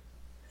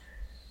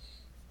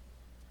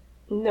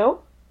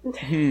 Nope.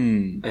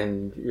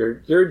 And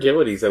your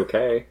agility's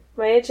okay.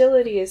 My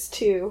agility is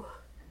 2.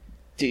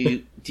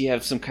 Do you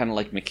have some kind of,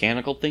 like,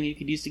 mechanical thing you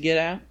could use to get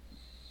out?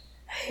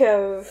 I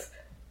have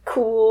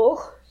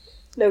cool,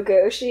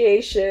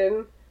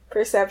 negotiation,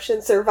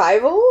 perception,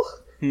 survival.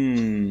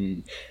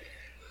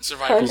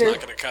 Survival's not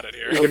going to cut it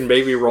here. You can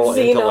maybe roll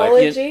Xenology?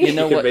 intellect. You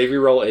know You what? can maybe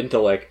roll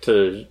intellect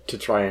to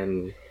try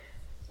and...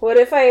 What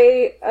if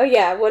I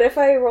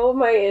roll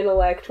my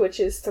intellect, which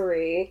is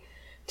 3,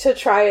 to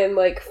try and,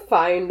 like,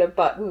 find a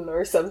button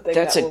or something?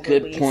 That's that a will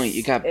good release point.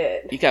 You got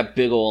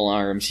big ol'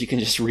 arms. You can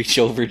just reach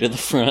over to the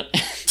front.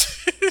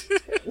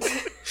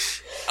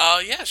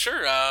 Yeah,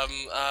 sure.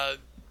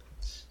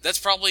 That's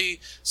probably...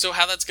 So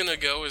how that's going to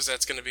go is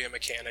that's going to be a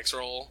mechanics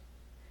roll.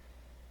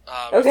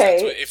 Okay.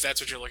 If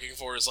that's what you're looking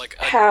for, is like...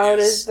 How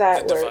does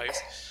that work?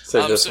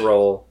 So just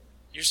roll...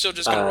 You're still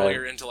just going to roll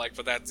your intellect,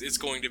 but it's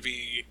going to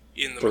be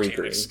in the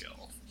mechanics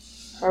skill.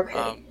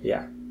 Okay.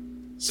 Yeah.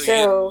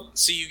 So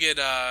you get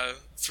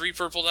 3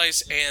 purple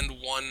dice and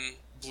 1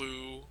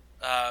 blue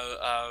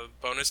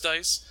bonus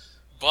dice,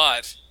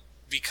 but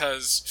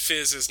because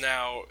Fizz's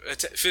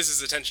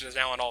attention is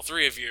now on all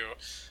 3 of you,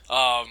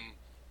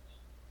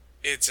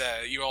 it's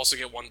you also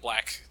get 1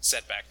 black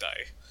setback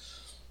die.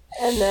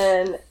 And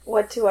then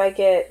what do I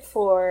get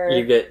for...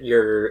 You get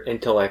your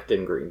intellect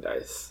and green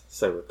dice,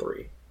 so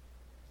 3.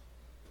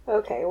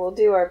 Okay, we'll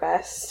do our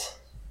best.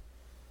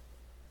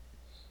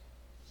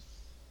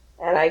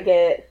 I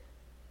get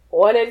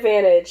one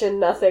advantage and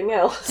nothing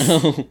else.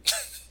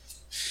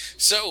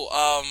 So,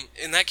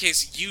 in that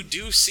case,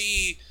 you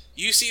see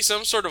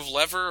some sort of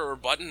lever or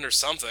button or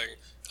something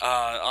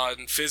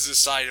on Fizz's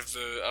side of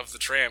the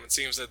tram. It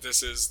seems that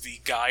this is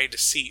the guide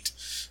seat,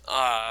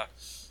 but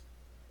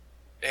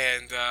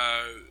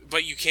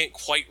you can't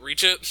quite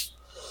reach it.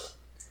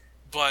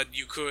 But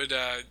you could.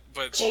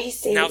 But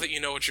JC. Now that you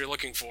know what you're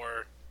looking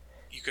for,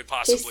 you could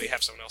possibly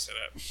have someone else hit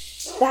it.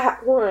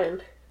 That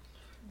one,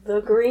 the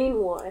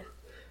green one.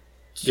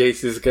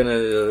 Jace is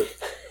gonna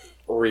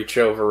reach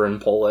over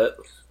and pull it.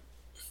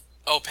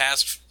 Oh,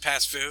 past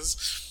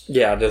Fizz?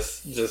 Yeah,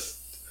 just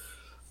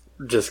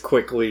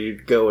quickly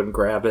go and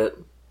grab it.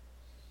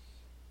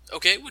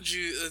 Okay,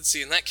 let's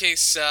see, in that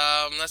case,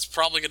 that's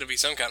probably going to be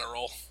some kind of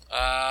roll.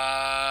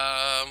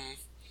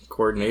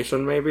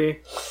 Coordination, maybe?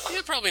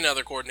 Yeah, probably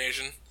another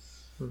coordination.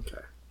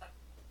 Okay.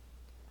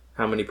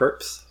 How many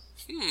perps?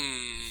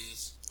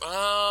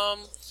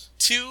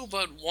 2,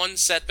 but 1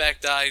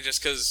 setback die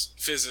just because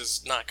Fizz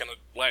is not going to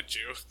let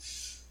you.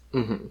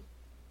 Mm-hmm.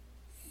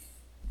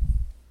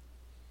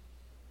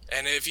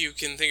 And if you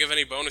can think of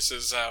any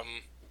bonuses,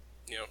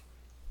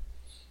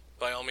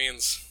 by all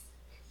means.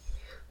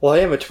 Well, I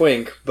am a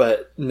twink,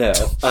 but no.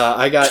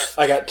 I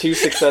got 2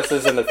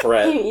 successes and a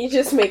threat. You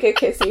just make a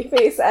kissy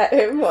face at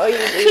him while you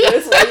do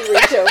this, while you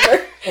reach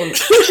over.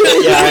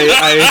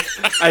 Yeah,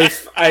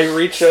 I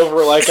reach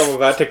over like I'm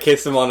about to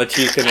kiss him on the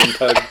cheek and then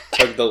tug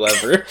the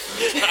lever.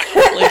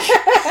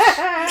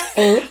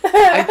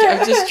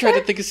 I'm just trying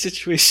to think of a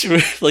situation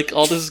where, like,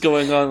 all this is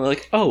going on,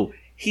 like, oh,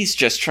 he's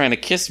just trying to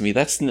kiss me.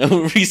 That's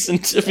no reason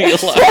to be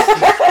alive.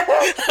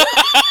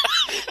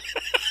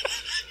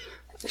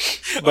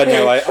 But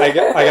no, I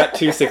got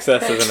 2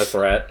 successes and a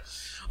threat.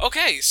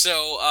 Okay,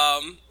 so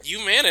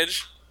you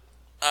manage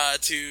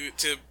to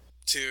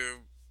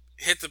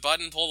hit the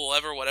button, pull the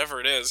lever,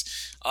 whatever it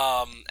is,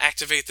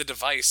 activate the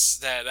device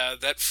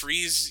that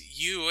frees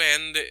you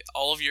and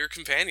all of your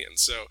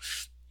companions. So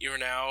you're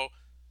now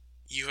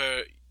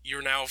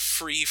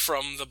free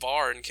from the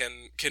bar and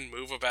can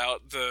move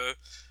about the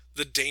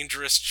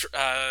dangerous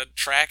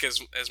track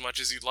as much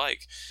as you'd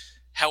like.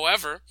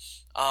 However,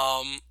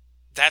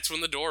 that's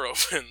when the door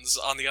opens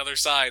on the other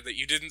side that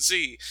you didn't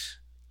see,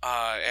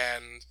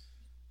 and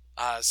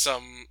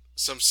some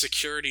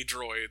security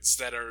droids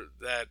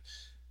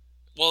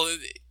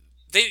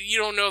you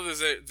don't know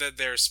that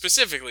they're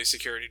specifically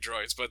security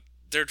droids, but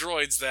they're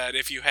droids that,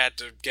 if you had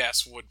to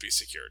guess, would be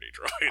security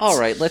droids. All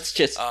right, let's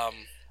just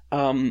kind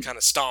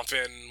of stomp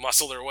in,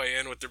 muscle their way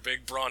in with their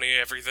big brawny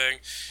everything.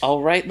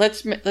 All right,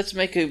 let's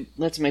make a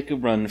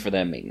run for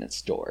that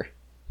maintenance door.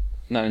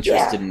 Not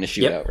interested in a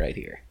shootout right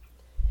here.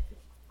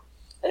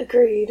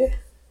 Agreed.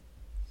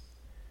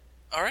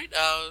 All right.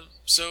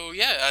 So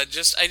yeah, I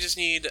just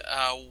need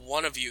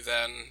one of you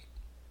then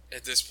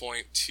at this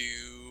point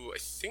to, I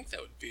think that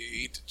would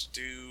be to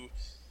do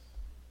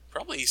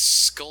probably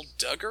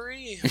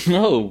skullduggery.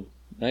 Oh,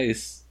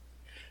 nice.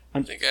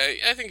 I think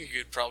you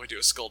could probably do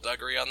a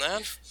skullduggery on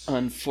that.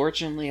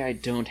 Unfortunately, I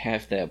don't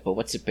have that. But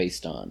what's it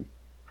based on?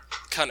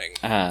 Cunning.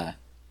 My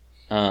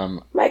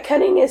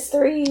cunning is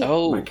 3.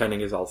 Oh, My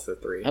cunning is also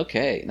 3.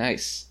 okay,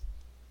 nice.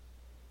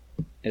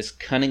 As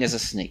cunning as a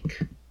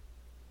snake.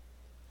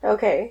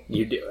 Okay.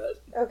 You do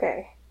it.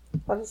 Okay.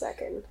 1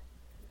 second.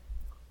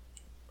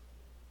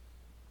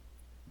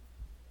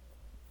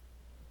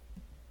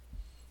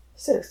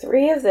 So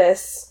 3 of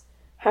this.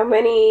 How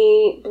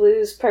many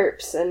blues,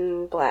 perps,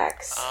 and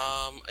blacks?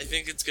 I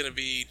think it's gonna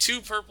be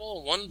 2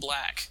 purple, 1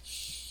 black.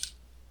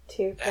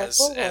 2 purple, As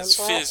 1 Fizz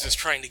black. is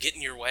trying to get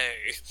in your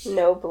way.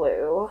 No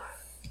blue.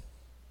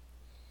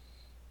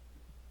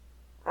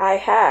 I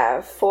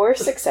have 4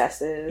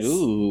 successes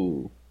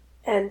Ooh.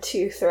 and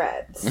 2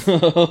 threats.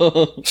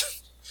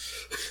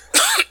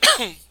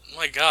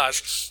 My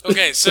gosh.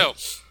 Okay, so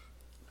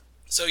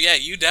yeah,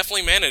 you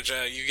definitely manage.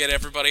 You get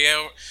everybody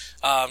out.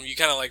 You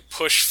kind of like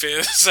push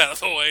Fizz out of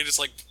the way, just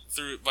like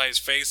through by his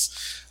face.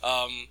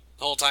 The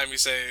whole time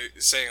he's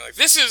saying like,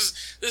 "This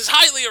is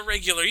highly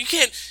irregular. You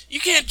can't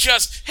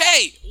just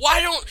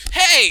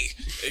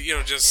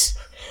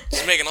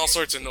just making all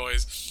sorts of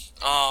noise."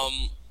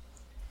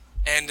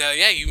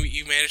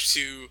 You managed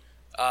to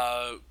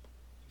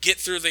get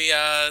through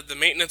the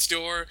maintenance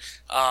door,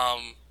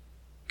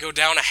 go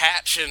down a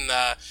hatch, and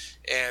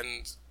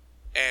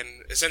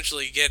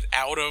essentially get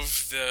out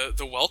of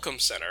the welcome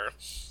center,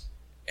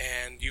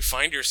 and you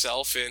find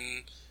yourself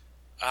in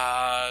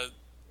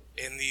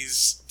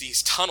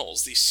these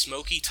tunnels, these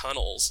smoky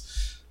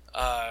tunnels,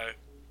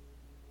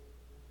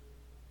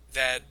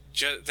 that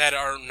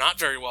are not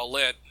very well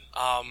lit,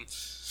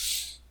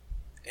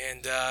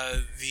 and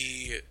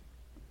the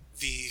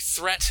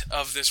threat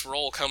of this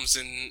roll comes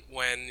in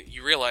when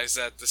you realize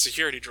that the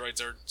security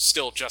droids are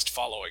still just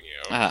following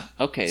you.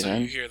 Okay, So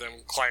then. you hear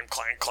them clank,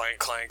 clank, clank,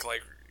 clank,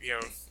 like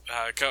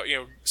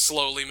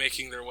slowly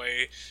making their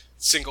way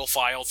single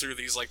file through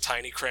these like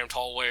tiny cramped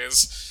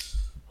hallways,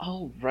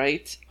 All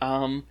right.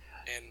 and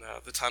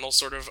the tunnels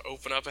sort of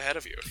open up ahead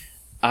of you.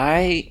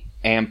 I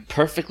am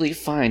perfectly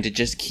fine to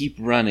just keep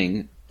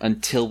running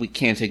until we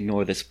can't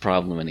ignore this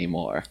problem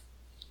anymore.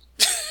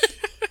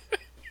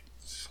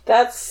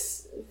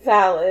 That's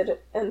valid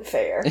and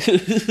fair.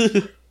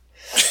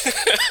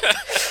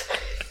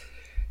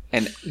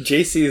 And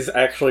JC's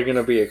actually going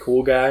to be a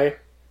cool guy.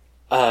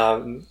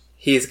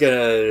 He's going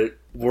to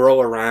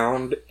whirl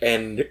around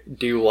and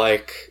do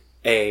like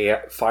a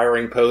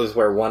firing pose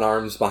where one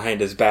arm's behind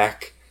his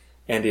back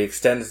and he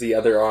extends the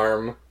other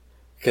arm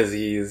because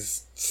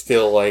he's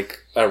still like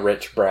a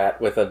rich brat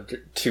with a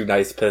too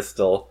nice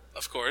pistol.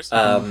 Of course.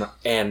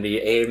 And he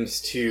aims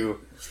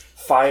to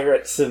fire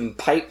at some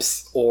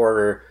pipes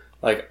or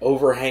like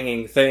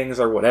overhanging things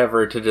or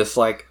whatever to just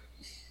like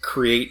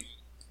create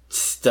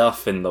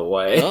stuff in the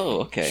way. oh,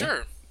 okay.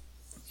 Sure.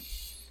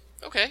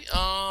 Okay,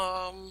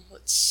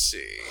 let's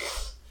see.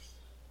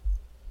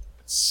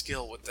 What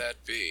skill would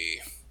that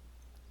be?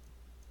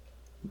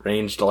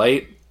 Ranged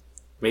light,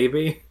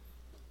 maybe.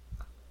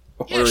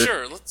 Yeah,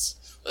 sure. Let's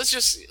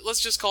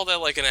just call that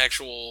like an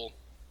actual,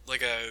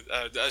 like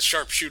a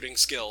sharp shooting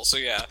skill. So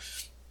yeah,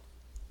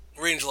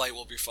 range light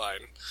will be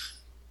fine.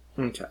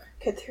 Okay.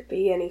 Could there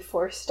be any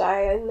force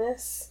die in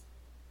this?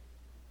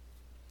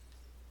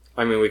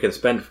 I mean, we can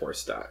spend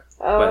force die.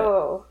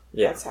 Oh,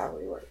 yeah. That's how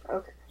we work.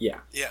 Okay. Yeah.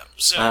 Yeah.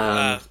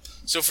 So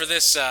so for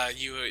this, I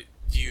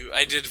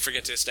did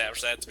forget to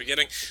establish that at the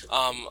beginning.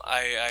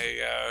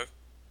 I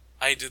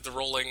did the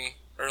rolling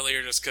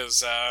earlier just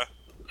because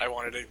I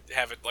wanted to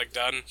have it like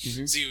done.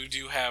 Mhm. So you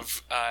do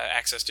have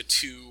access to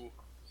 2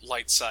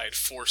 light side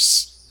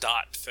force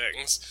dot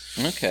things.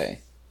 Okay.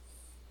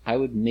 I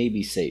would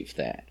maybe save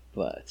that,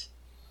 but...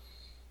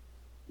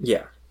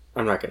 Yeah.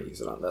 I'm not going to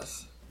use it on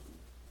this.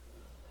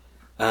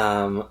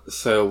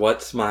 So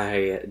what's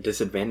my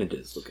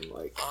disadvantages looking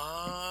like?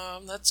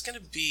 That's gonna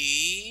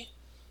be.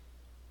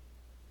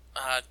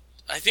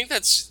 I think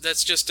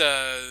that's just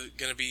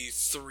gonna be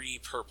 3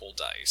 purple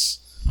dice.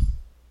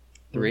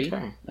 3?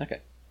 Okay.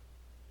 Okay.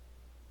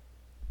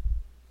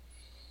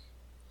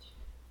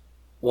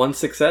 1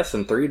 success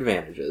and 3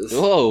 advantages.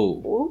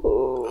 Whoa!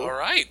 Ooh. All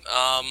right.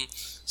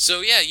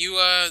 So yeah,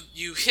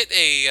 you hit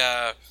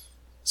a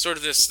sort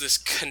of this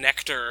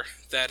connector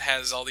that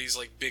has all these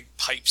like big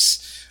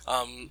pipes,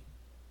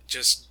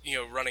 just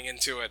running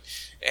into it,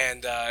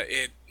 and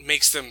it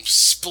makes them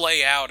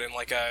splay out in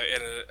like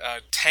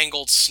a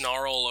tangled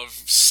snarl of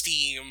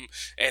steam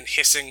and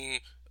hissing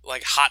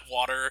like hot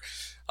water,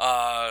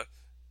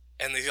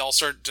 and they all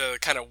start to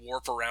kind of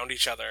warp around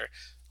each other,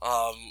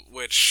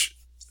 which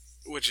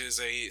is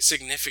a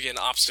significant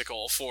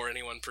obstacle for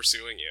anyone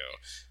pursuing you.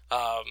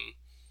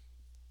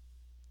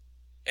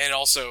 And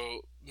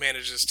also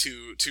manages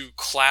to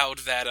cloud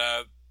the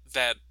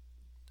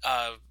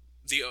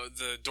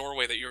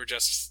doorway that you were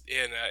just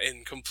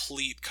in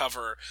complete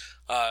cover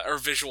or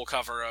visual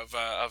cover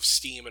of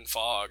steam and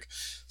fog,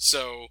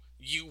 so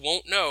you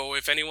won't know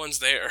if anyone's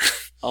there.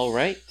 All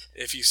right.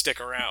 If you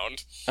stick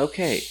around.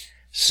 Okay,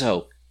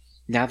 so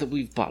now that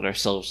we've bought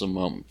ourselves a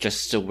moment,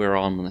 just so we're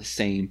all on the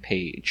same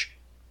page,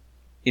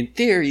 in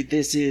theory,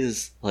 this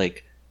is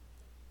like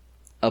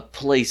a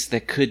place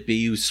that could be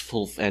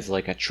useful as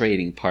like a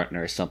trading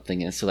partner or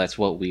something, and so that's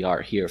what we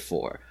are here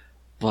for.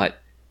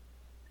 But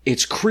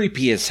it's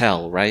creepy as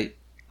hell, right?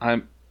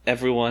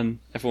 Everyone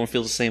feels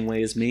the same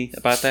way as me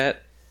about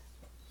that?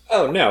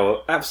 Oh,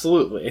 no,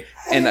 absolutely.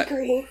 I And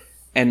agree.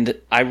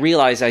 And I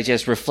realize I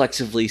just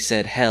reflexively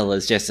said hell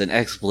as just an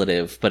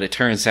expletive, but it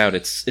turns out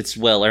it's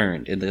well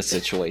earned in this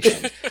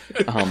situation.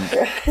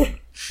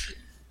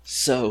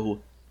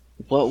 So,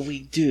 what we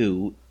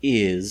do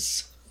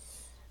is...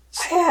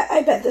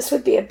 I bet this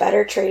would be a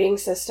better trading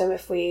system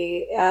if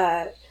we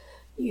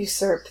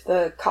usurp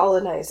the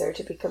colonizer,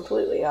 to be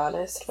completely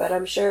honest. But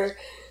I'm sure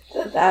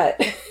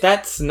that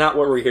That's not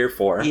what we're here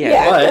for.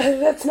 Yeah. But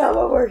that's not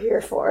what we're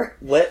here for.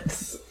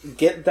 let's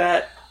get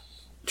that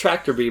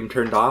tractor beam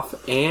turned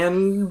off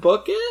and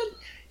book it.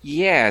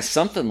 Yeah,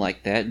 something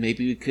like that.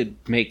 Maybe we could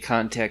make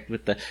contact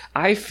with the...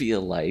 I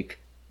feel like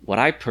what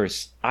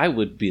I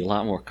would be a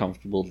lot more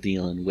comfortable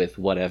dealing with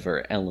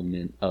whatever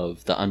element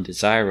of the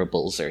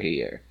undesirables are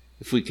here.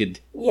 If we could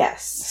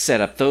Yes.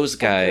 set up those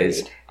guys,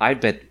 Agreed. I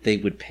bet they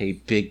would pay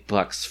big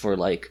bucks for,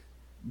 like,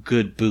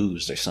 good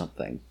booze or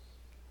something.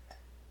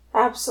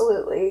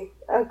 Absolutely.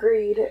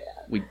 Agreed.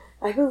 We-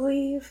 I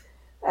believe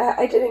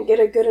I didn't get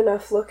a good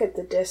enough look at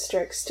the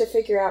districts to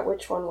figure out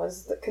which one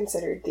was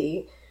considered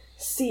the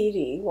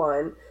seedy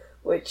one,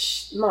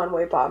 which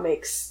Manwë Ba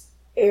makes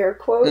air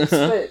quotes,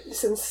 but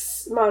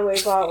since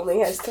Manwë Ba only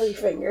has 3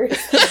 fingers.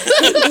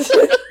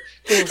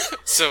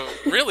 So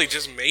really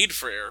just made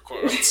for air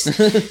quotes.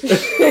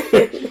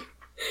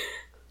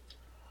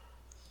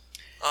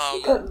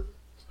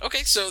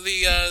 Okay, so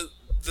the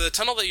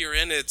tunnel that you're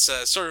in, it's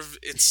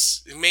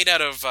it's made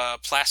out of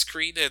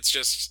plascrete. It's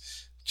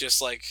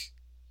just like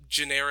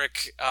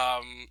generic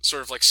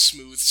sort of like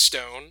smooth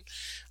stone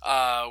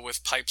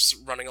with pipes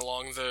running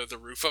along the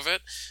roof of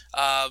it,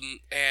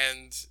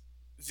 and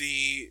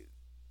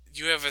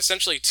you have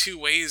essentially 2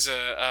 ways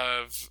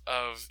of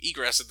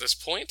egress at this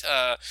point.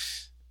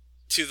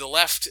 To the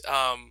left,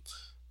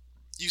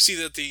 you see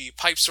that the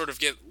pipes sort of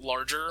get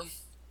larger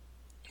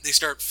they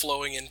start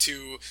flowing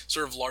into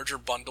sort of larger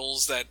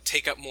bundles that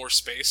take up more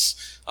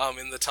space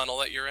in the tunnel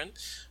that you're in.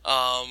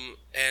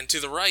 And to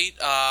the right,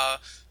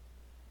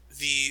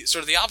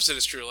 the opposite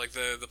is true. Like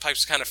the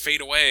pipes kind of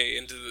fade away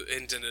into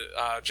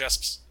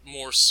just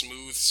more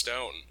smooth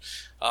stone.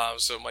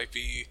 So it might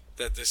be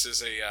that this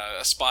is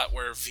a spot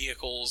where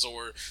vehicles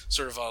or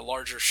sort of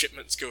larger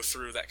shipments go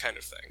through, that kind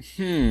of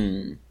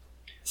thing.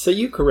 So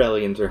you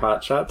Corellians or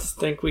hotshots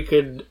think we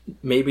could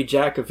maybe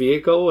jack a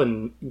vehicle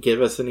and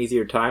give us an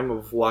easier time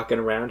of walking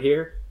around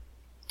here?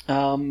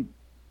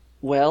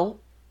 Well,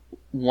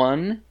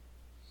 one,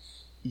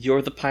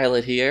 you're the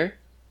pilot here.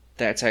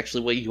 That's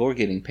actually what you're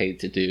getting paid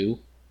to do.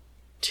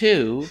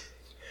 Two,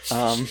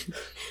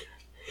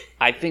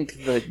 I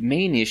think the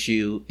main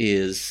issue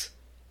is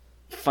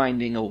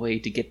finding a way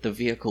to get the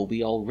vehicle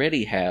we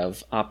already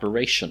have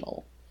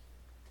operational.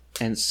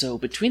 And so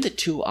between the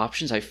two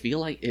options, I feel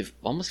like it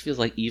almost feels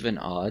like even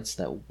odds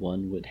that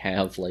one would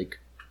have, like,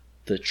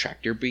 the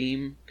tractor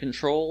beam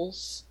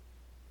controls.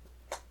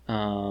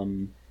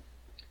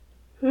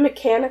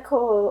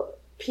 Mechanical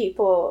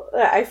people,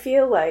 I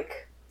feel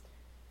like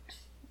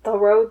the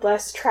road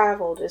less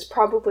traveled is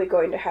probably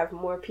going to have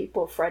more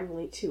people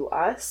friendly to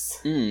us.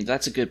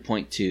 That's a good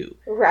point, too.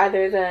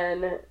 Rather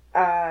than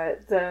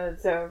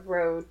the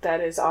road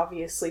that is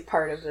obviously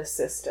part of the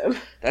system.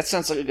 That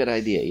sounds like a good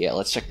idea. Yeah,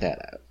 let's check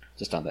that out.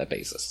 Just on that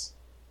basis.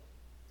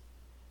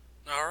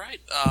 All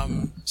right.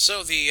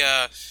 So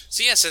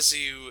yes, as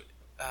you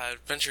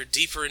venture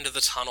deeper into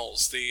the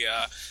tunnels, the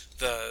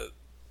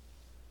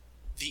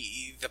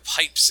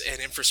pipes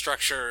and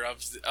infrastructure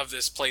of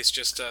this place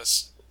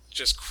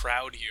just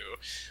crowd you.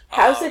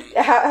 How's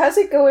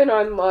it going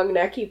on Long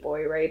Necky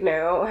Boy right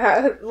now?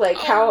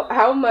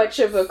 How much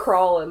of a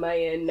crawl am I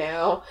in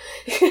now?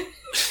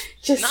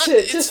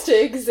 just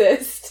to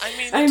exist. I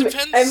mean, it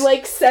depends. I'm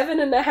like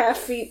 7.5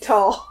 feet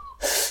tall.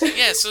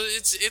 Yeah, so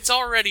it's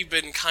already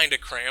been kind of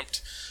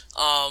cramped,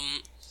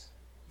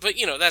 but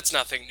that's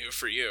nothing new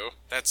for you.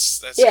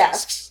 That's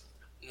just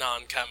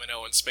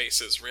non-Kaminoan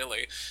spaces,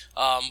 really.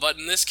 But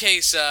in this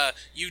case,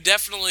 you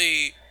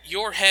definitely,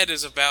 your head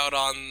is about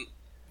on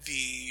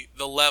the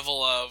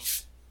level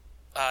of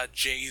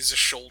Jay's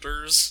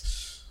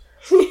shoulders.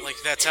 Like,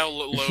 that's how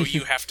low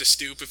you have to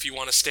stoop if you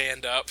want to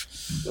stand up.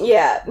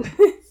 Yeah.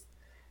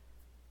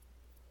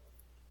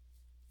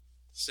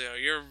 So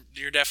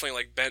you're definitely,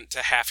 like, bent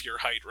to half your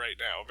height right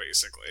now,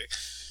 basically.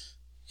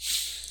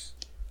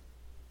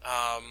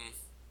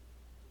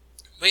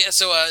 But yeah,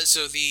 so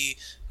the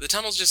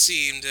tunnels just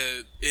seem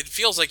to. It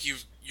feels like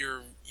you've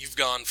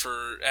gone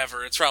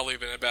forever. It's probably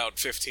been about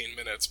 15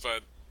 minutes,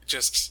 but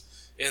just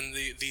in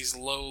these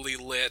lowly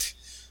lit,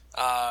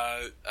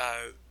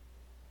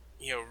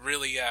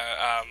 really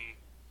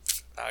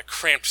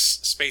cramped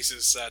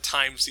spaces,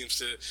 time seems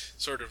to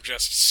sort of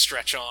just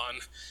stretch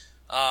on.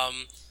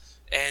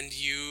 And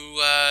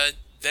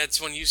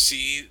that's when you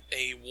see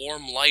a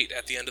warm light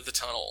at the end of the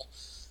tunnel.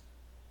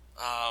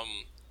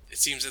 It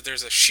seems that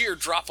there's a sheer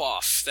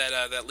drop-off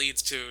that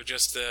leads to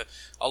just a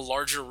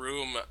larger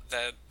room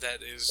that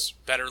is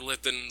better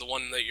lit than the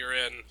one that you're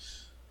in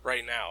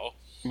right now.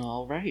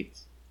 All right.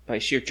 By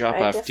sheer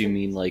drop-off, do you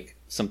mean, like,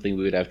 something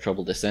we would have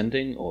trouble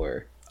descending,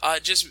 or...? I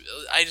just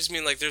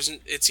mean, like,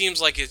 it seems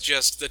like it's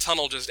just, the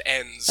tunnel just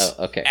ends. Oh,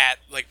 okay.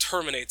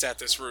 Terminates at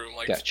this room,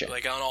 like, gotcha.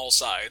 Like, on all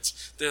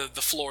sides. The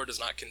floor does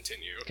not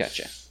continue.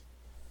 Gotcha.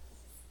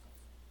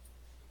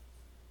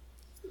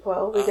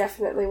 Well, we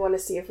definitely want to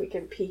see if we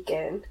can peek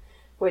in,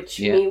 which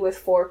me with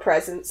 4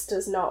 presents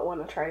does not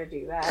want to try to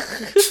do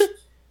that.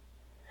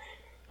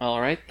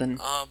 All right, then.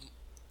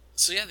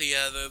 So yeah,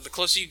 the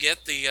closer you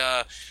get,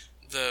 the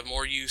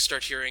more you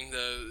start hearing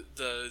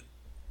the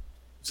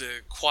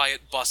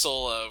quiet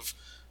bustle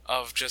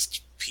of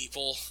just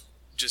people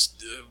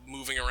just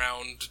moving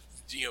around,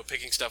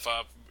 picking stuff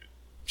up,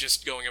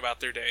 just going about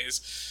their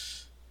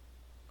days.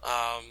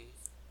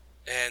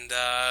 And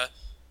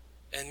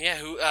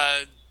yeah,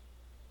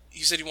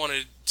 you said you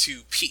wanted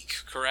to peek,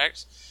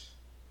 correct?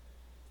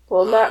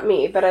 Well, not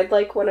me, but I'd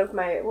like one of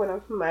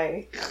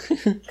my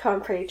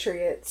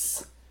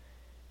compatriots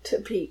to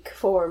peek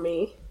for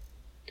me.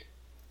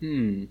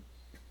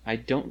 I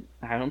don't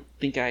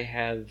think I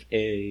have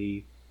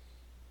a,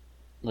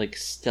 like,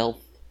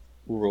 stealth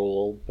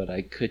roll, but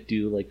I could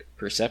do, like,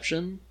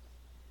 perception.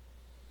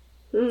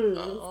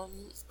 Let's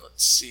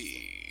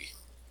see.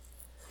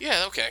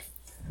 Yeah, okay.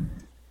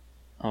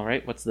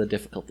 Alright, what's the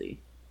difficulty?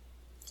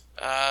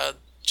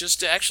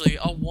 Just actually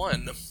a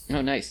 1.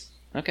 Oh, nice.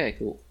 Okay,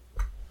 cool.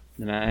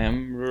 Then I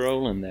am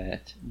rolling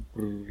that.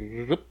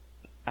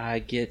 I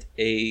get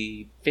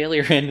a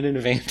failure and an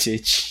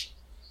advantage.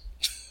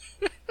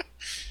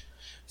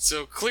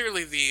 So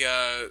clearly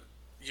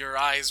your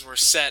eyes were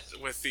set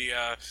with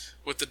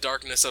the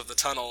darkness of the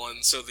tunnel,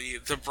 and so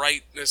the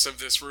brightness of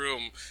this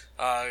room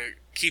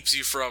keeps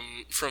you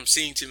from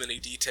seeing too many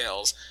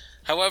details.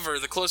 However,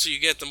 the closer you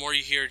get, the more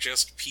you hear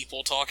just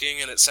people talking,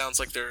 and it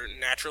sounds like they're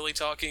naturally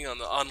talking,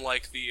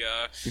 unlike the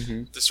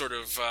sort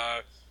of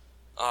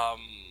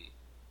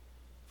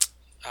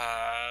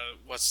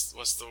what's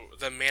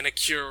the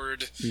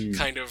manicured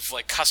kind of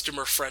like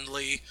customer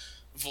friendly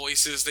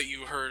voices that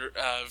you heard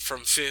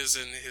from Fizz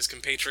and his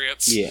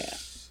compatriots. Yeah.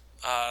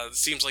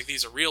 Seems like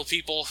these are real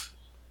people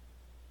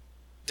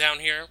down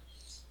here.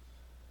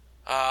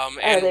 Are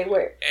And they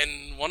where?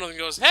 and one of them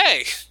goes,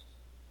 "Hey,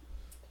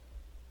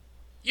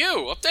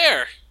 you up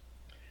there!"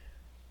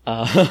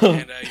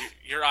 And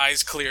your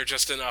eyes clear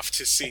just enough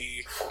to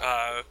see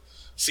that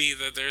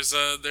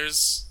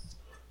there's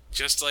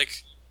just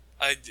like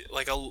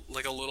a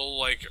little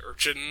like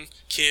urchin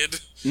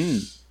kid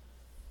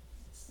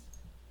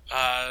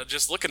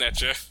just looking at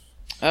you.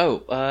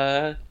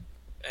 Oh,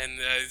 And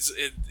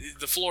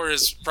the floor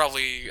is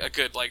probably a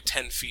good like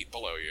 10 feet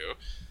below you.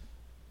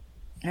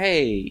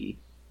 hey.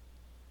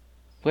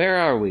 Where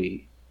are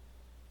we?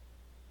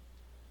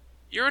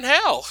 You're in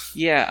hell.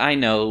 Yeah, I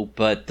know,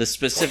 but the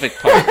specific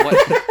part...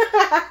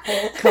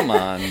 What? Come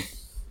on.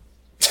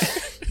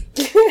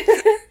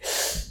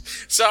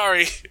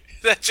 Sorry,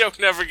 that joke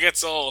never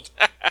gets old.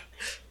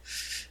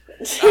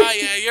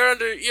 Yeah,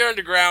 you're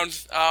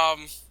underground.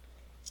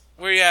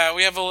 We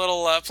have a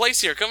little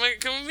place here. Come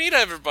meet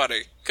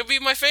everybody. Come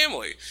meet my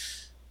family.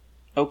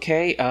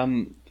 Okay,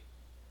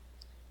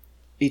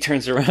 he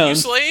turns You around.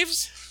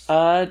 slaves?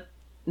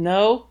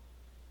 No?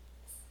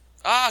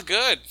 Ah,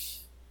 good.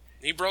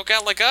 He broke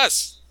out like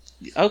us.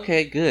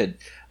 Okay, good.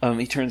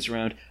 He turns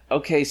around.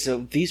 Okay,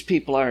 so these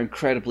people are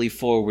incredibly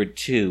forward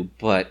too,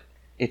 but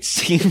it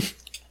seems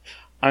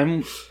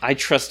I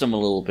trust them a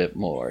little bit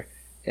more.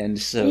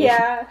 And so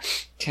Yeah.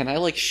 can I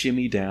like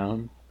shimmy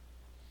down?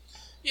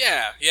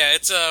 Yeah.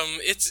 It's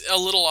a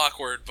little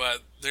awkward, but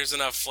there's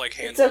enough like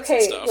It's handles and okay.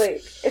 stuff. Like,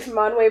 if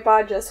Manwë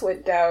Ba just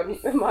went down,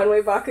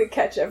 Manwë Ba could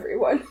catch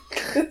everyone.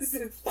 'Cause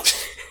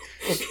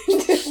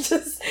it's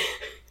just...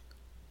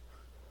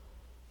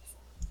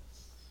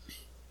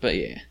 But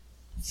yeah.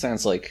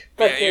 Sounds like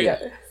But Yeah, they you-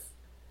 don't.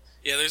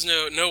 Yeah, there's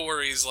no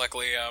worries.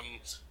 Luckily,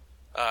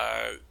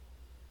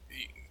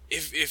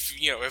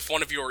 if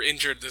one of you are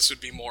injured, this would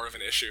be more of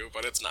an issue,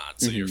 but it's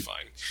not, so you're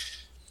fine.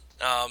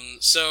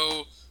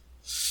 So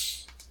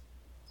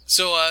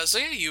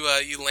yeah,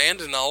 you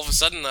land, and all of a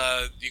sudden,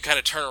 you kind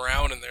of turn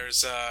around, and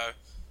there's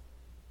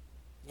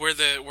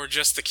where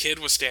just the kid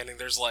was standing.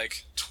 There's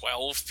like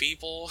 12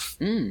 people,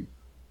 and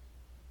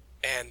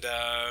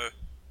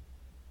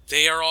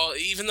they are all,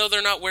 even though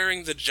they're not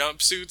wearing the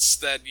jumpsuits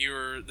that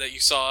you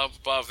saw up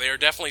above, they are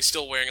definitely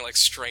still wearing like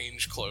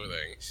strange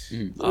clothing.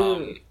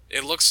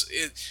 It looks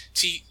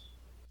to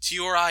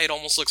your eye, it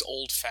almost looks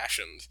old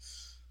fashioned.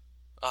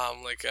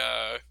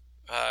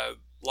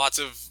 Lots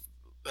of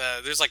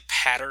there's like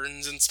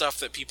patterns and stuff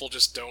that people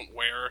just don't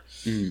wear.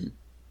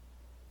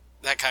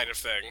 That kind of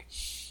thing.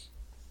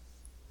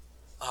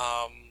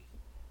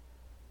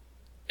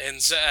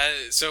 And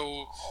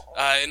so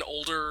an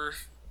older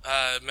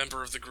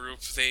member of the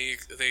group, they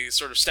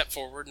sort of step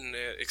forward and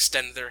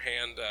extend their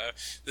hand.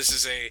 This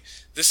is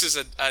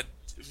a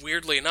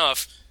weirdly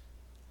enough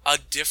a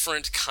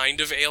different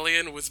kind of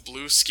alien with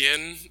blue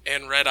skin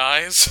and red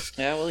eyes.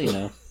 yeah, well, you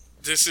know.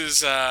 This is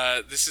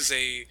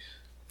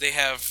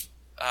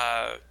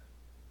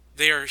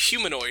they are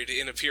humanoid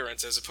in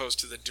appearance as opposed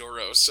to the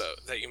Duros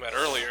that you met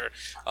earlier.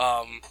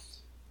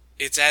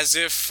 It's as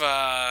if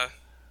a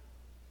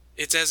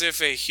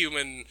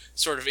human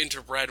sort of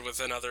interbred with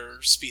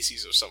another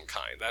species of some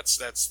kind. That's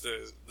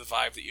the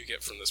vibe that you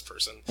get from this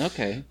person.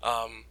 Okay.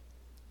 And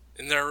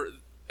they're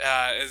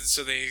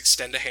so they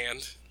extend a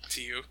hand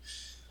to you.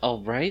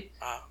 All right.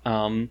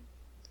 And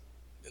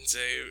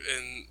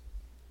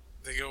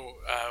they go,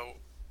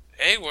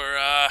 "Hey, we're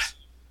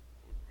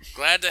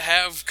glad to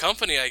have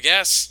company, I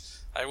guess.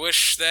 I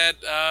wish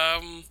that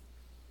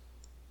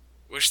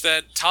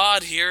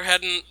Todd here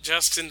hadn't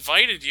just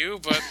invited you,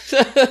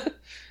 but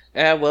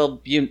Yeah, well,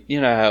 you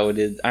know how it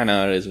is. I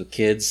know how it is with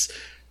kids.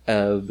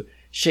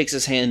 Shakes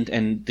his hand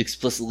and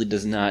explicitly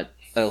does not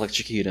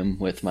electrocute him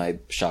with my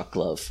shock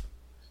glove.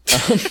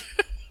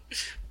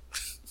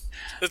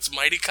 that's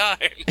mighty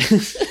kind."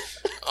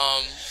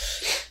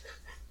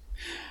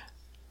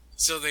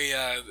 So this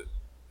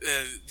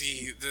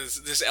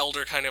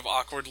elder kind of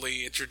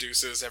awkwardly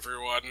introduces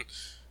everyone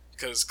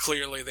because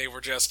clearly they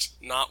were just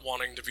not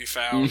wanting to be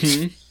found.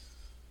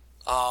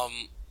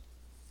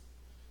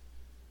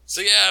 So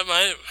yeah,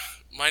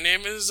 my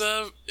name is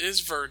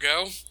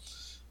Virgo,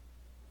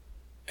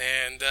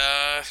 and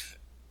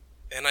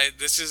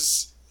this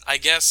is, I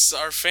guess,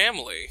 our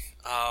family.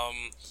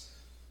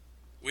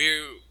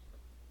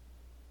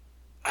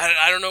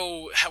 I don't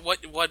know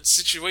what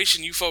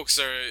situation you folks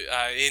are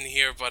in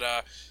here, but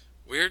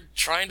we're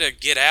trying to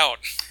get out.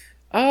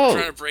 We're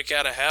trying Oh, to break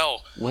out of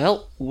hell.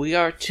 well, we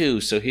are too.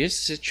 So here's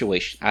the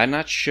situation. I'm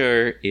not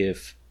sure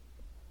if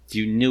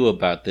you knew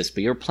about this,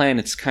 but your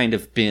planet's kind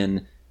of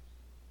been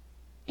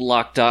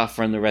blocked off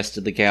from the rest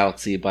of the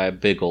galaxy by a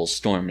big old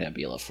storm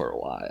nebula for a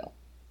while.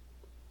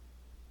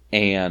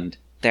 And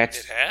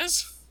that's... It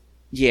has?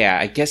 Yeah,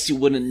 I guess you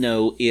wouldn't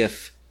know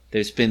if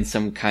there's been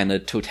some kind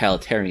of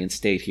totalitarian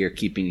state here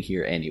keeping you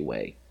here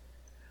anyway.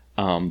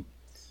 But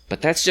But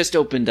that's just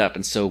opened up,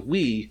 and so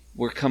we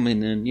were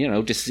coming in,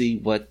 to see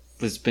what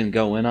has been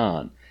going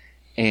on.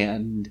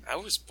 And I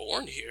was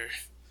born here.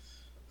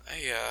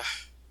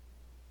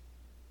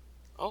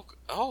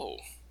 Oh,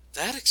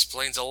 that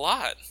explains a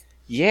lot.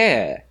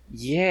 yeah.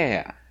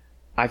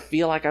 I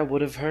feel like I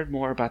would have heard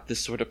more about this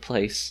sort of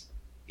place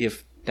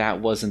if that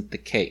wasn't the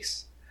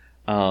case.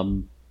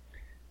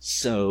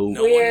 So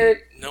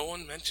No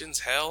one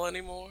mentions hell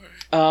anymore.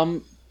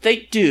 They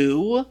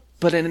do,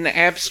 but in an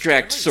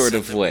abstract sort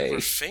of way. We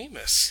were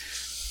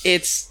famous.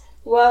 It's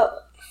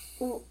Well,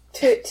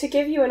 to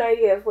give you an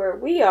idea of where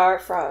we are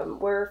from,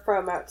 we're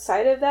from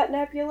outside of that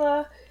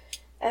nebula,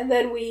 and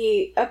then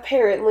we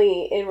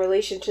apparently, in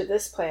relation to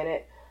this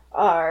planet,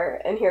 are,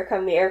 and here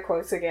come the air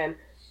quotes again,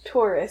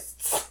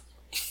 tourists.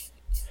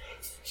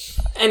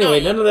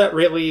 Anyway, none of that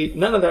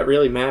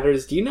really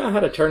matters. Do you know how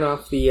to turn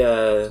off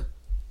the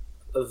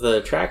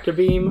tractor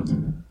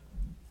beam?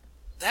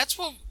 That's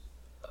what.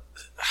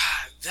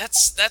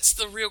 That's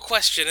the real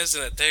question,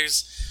 isn't it?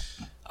 There's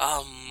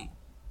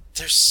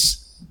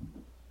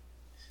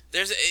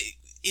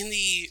in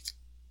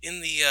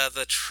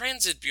the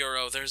transit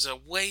bureau. There's a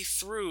way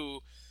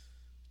through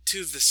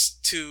to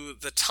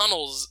the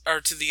tunnels,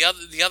 or to the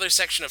other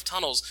section of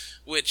tunnels,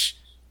 which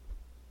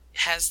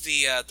has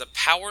the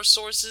power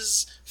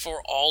sources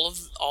for all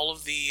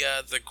of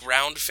the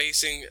ground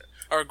facing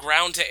or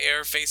ground to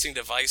air facing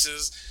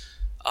devices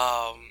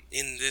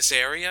in this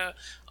area.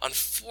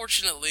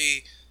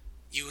 Unfortunately,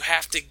 you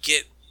have to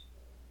get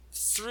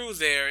through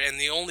there, and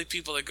the only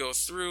people that go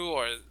through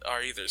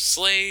are either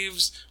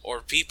slaves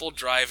or people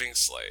driving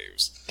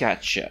slaves.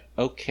 Gotcha.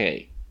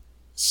 Okay.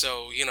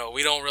 So,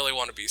 we don't really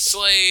want to be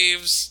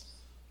slaves.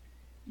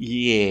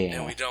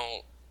 Yeah.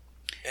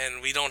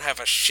 And we don't have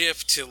a ship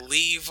to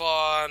leave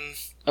on.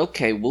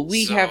 Okay, well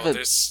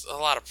there's a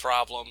lot of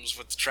problems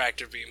with the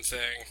tractor beam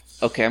thing.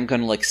 Okay, I'm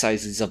gonna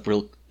size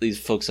these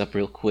folks up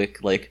real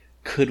quick.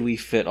 Could we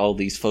fit all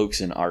these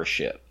folks in our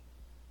ship?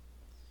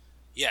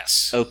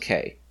 Yes.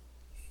 Okay.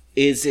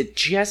 Is it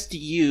just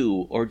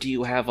you, or do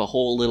you have a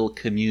whole little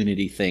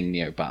community thing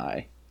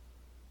nearby?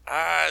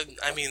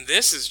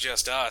 This is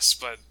just us,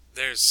 but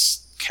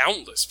there's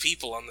countless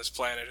people on this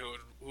planet who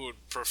would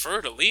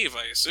prefer to leave,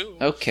 I assume.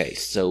 Okay,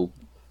 so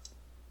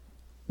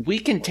we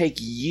can take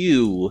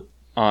you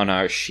on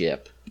our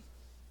ship,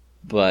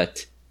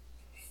 but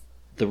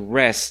the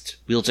rest,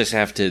 we'll just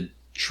have to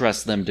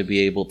trust them to be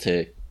able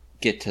to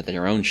get to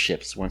their own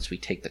ships once we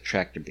take the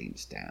tractor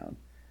beams down.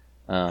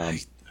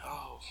 That's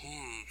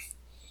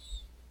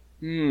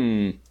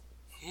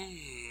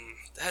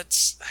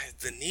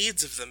the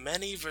needs of the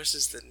many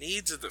versus the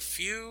needs of the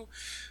few.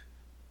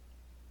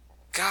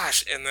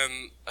 Gosh, and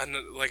then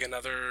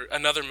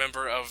another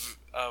member of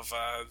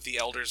the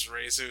elders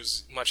race,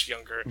 who's much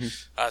younger,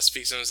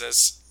 speaks to him and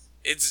says,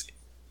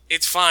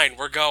 "It's fine,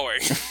 we're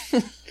going."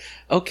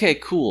 Okay,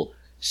 cool.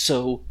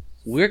 So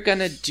we're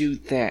gonna do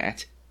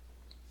that,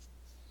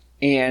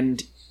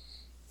 and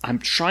I'm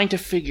trying to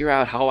figure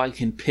out how I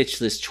can pitch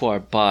this to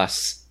our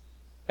boss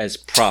as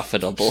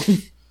profitable.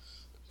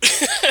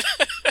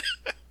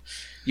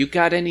 You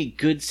got any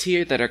goods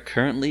here that are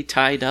currently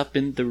tied up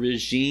in the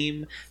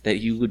regime that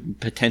you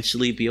would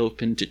potentially be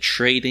open to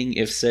trading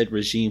if said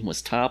regime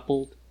was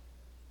toppled?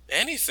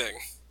 Anything.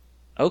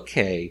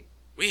 Okay.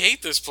 We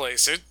hate this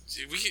place.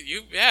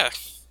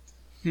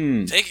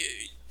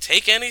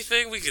 Take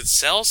anything. We could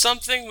sell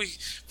something.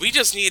 We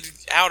just need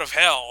out of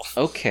hell.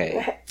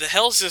 Okay. The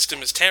hell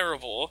system is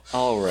terrible.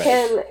 All right.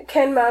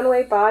 Can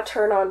Manwei Ba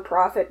turn on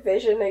profit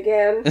vision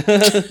again?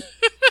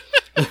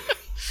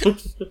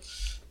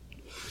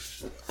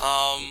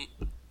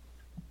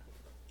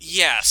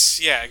 Yes.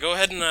 Yeah, go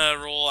ahead and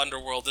roll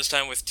Underworld, this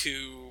time with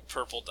 2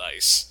 purple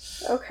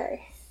dice.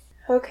 Okay,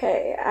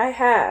 I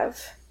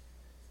have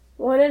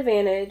 1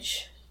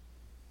 advantage.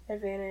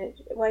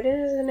 Why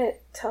doesn't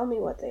it tell me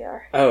what they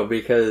are? Oh,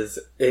 because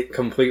it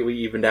completely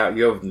evened out.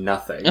 You have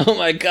nothing. Oh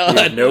my god.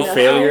 You have no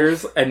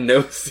failures and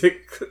no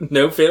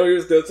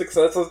failures, no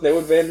successes, no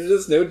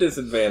advantages, no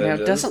disadvantages.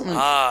 Now, doesn't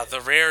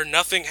the rare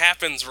nothing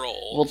happens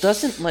roll. Well,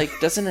 doesn't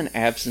an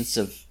absence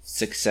of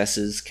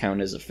successes count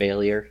as a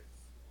failure?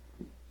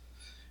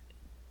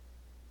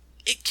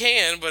 It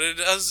can, but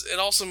it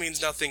also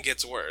means nothing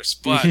gets worse.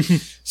 But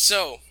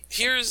so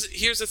here's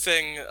the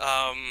thing.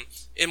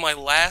 In my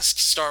last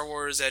Star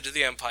Wars Edge of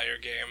the Empire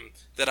game,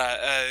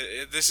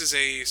 this is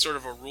a sort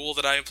of a rule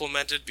that I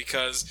implemented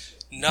because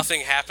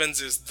nothing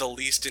happens is the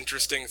least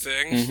interesting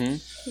thing.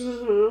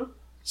 Mm-hmm.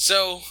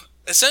 So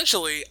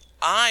essentially,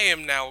 I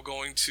am now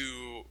going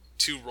to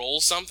roll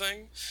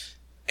something,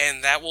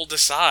 and that will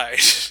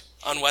decide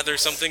on whether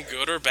something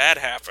good or bad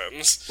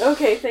happens.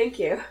 Okay, thank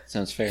you.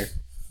 Sounds fair.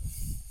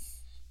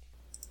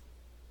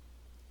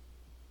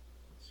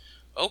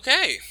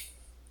 Okay.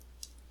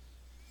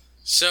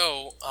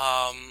 So,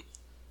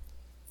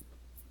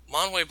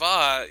 Manwei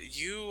Ba,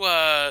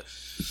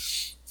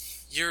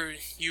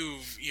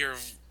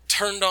 you've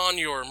turned on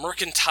your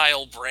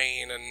mercantile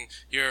brain, and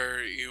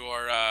you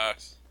are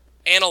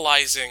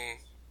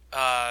analyzing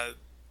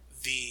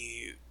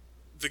the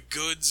the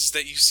goods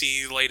that you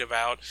see laid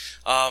about,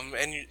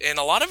 and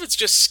a lot of it's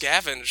just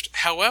scavenged.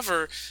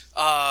 However,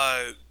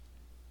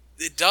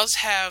 it does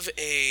have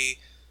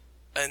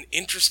an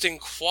interesting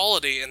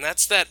quality, and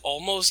that's that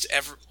almost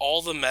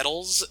all the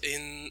metals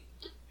in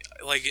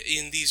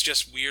these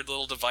just weird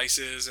little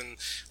devices, and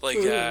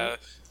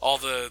all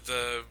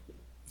the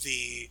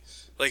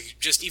like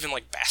just even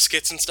like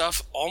baskets and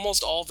stuff,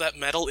 almost all of that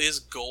metal is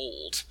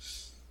gold,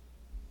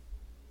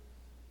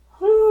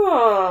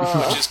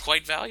 which is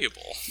quite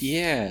valuable.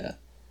 Yeah.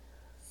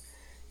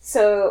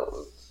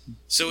 So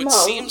it Mom.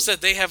 seems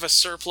that they have a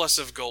surplus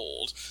of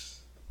gold.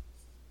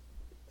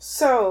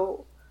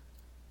 So,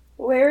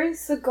 where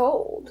is the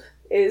gold?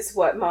 Is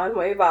what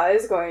Manueva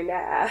is going to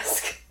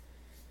ask.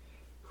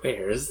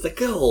 Where's the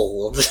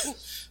gold?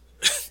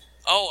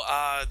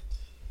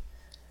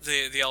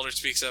 The elder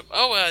speaks up.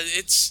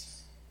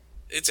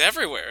 It's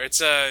everywhere.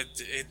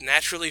 It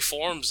naturally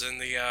forms in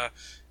the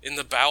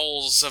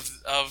bowels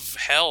of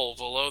hell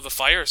below the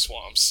fire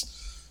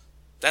swamps.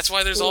 That's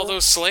why there's all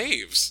those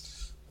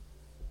slaves.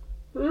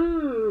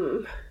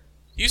 Hmm.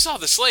 You saw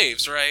the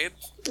slaves, right?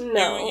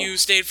 No. You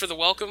stayed for the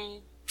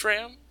welcome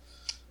tram?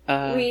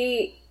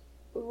 We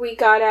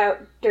got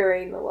out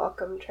during the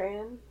welcome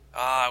tram.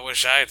 I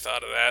wish I had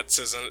thought of that,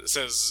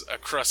 says a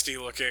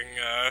crusty-looking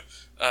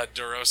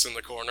Duros in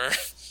the corner.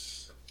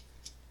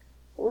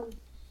 Well,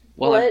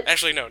 What?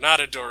 Actually, no,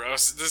 not a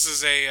Duros. This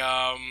is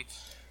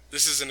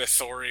an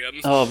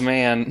Ithorian. oh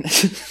man.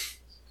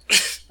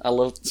 I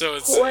love. So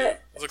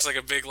What? it looks like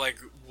a big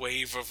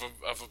wave of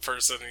a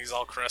person. And he's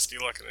all crusty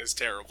looking. It's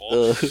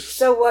terrible.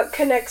 So what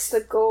connects the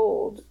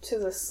gold to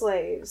the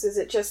slaves? Is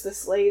it just the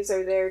slaves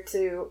are there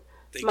to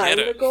They mine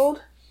get the it.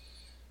 gold?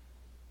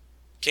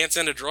 Can't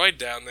send a droid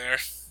down there.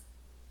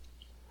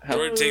 How-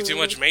 Droid take too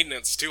much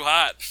maintenance. Too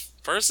hot.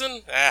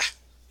 Person?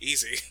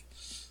 Easy.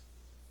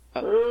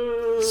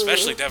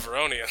 Especially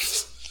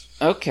Deveronians.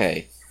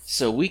 Okay,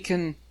 so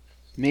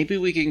maybe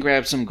we can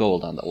grab some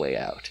gold on the way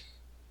out.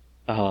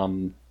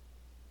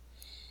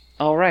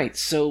 Alright,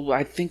 so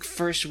I think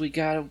first we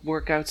gotta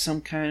work out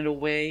some kind of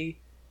way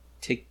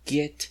to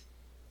get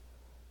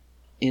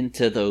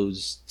into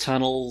those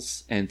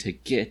tunnels and to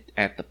get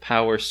at the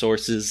power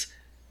sources.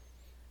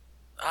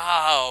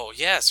 Oh,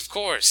 yes, of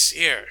course.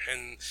 Here.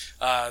 And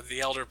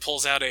the elder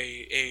pulls out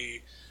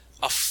a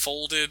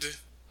folded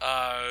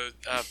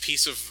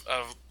piece of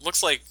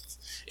looks like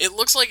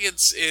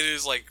it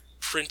is like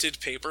printed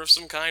paper of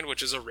some kind,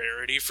 which is a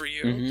rarity for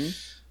you.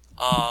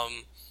 Mm-hmm.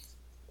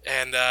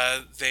 And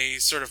they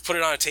sort of put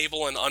it on a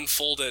table and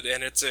unfold it,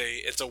 and it's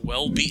a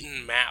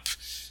well-beaten map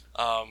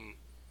of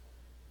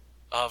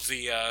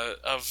the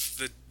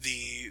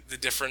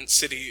different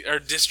city or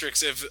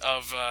districts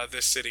of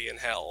this city in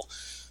hell.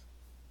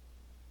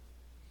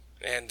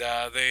 And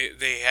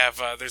they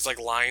have there's like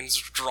lines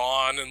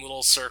drawn and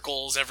little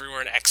circles everywhere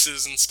and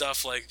X's and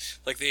stuff, like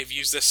they've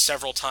used this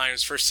several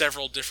times for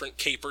several different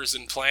capers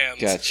and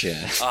plans.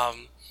 Gotcha.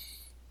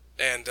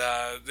 And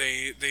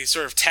they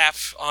sort of tap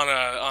on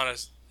a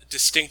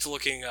distinct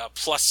looking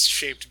plus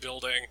shaped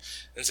building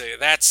and say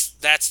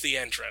that's the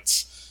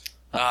entrance.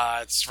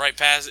 It's right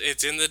past.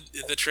 It's in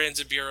the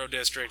Transit Bureau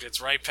district.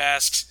 It's right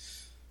past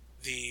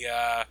the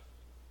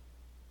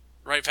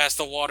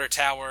water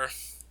tower.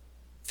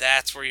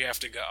 That's where you have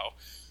to go.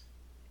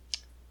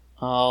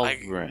 All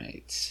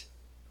right.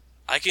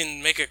 I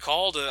can make a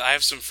call I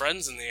have some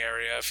friends in the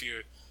area if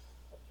you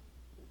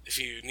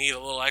need a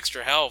little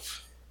extra help.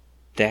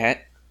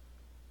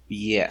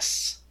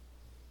 Yes.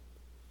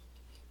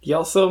 You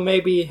also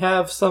maybe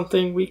have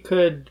something we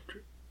could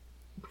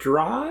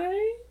drive?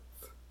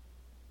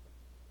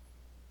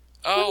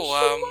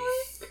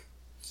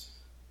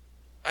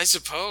 I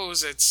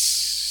suppose it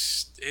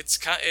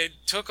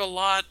took a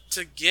lot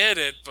to get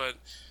it, but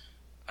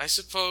I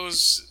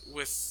suppose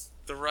with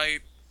the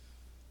right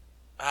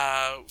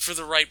for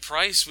the right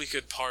price we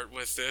could part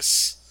with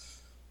this.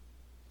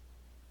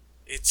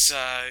 It's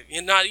I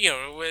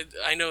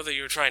know that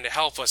you're trying to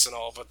help us and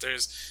all, but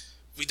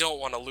we don't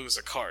want to lose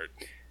a cart.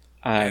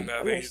 And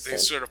they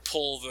sort of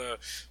pull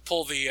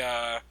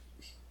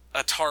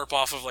a tarp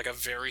off of like a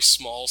very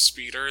small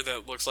speeder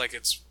that looks like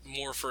it's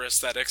more for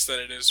aesthetics than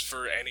it is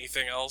for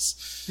anything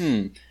else.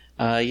 You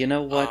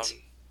know what?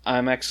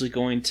 I'm actually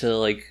going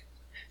to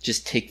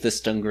just take the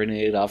stun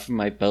grenade off of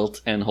my belt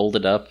and hold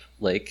it up.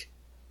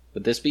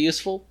 Would this be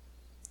useful?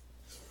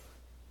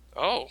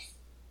 Oh,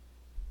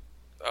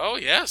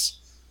 yes.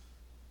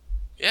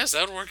 Yes,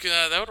 that would work.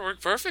 That would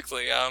work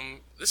perfectly.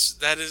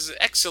 That is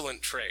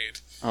excellent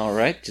trade. All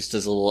right, just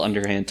as a little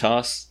underhand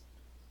toss.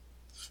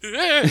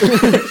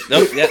 Oh,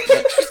 Nope. Yeah.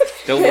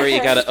 Don't worry.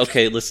 You gotta.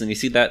 Okay, listen. You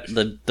see that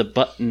the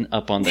button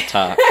up on the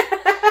top?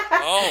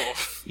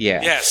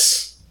 Yeah.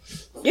 Yes.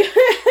 You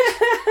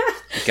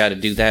gotta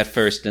do that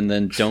first, and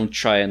then don't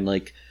try and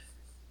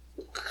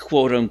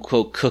quote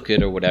unquote cook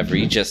it or whatever.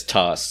 You just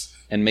toss,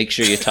 and make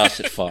sure you toss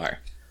it far.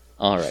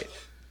 All right.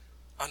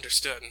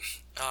 Understood.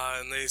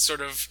 And they sort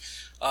of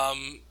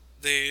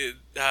they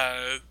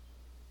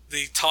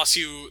toss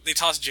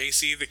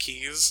JC the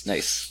keys.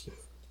 Nice.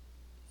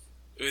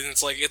 And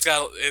it's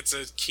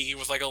a key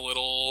with like a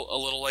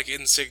little like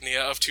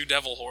insignia of 2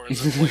 devil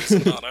horns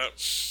emblazoned on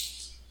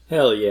it.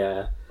 Hell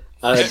yeah.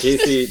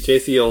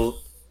 JC will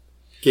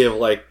give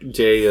like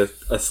Jay a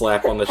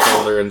slap on the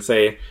shoulder and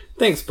say,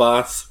 "Thanks,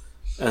 boss,"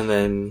 and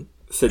then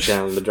sit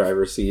down in the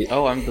driver's seat.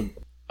 Oh,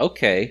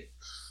 okay.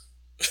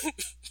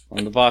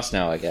 I'm the boss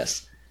now, I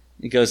guess.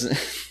 He goes,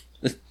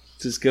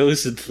 just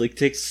goes and like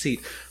takes a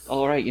seat.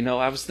 All right,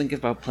 I was thinking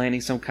about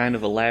planning some kind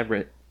of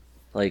elaborate,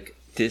 like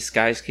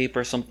disguise cape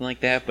or something like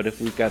that. But if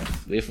we got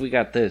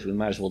this, we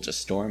might as well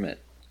just storm it.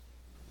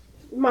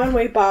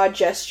 Manwë Ba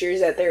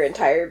gestures at their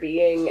entire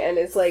being and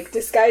is like,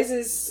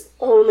 disguises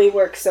only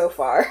work so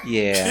far.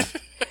 Yeah.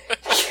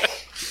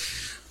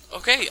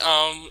 Okay,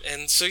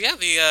 and so yeah,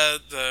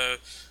 the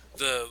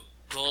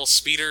little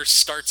speeder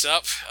starts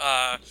up,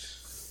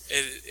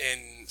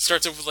 and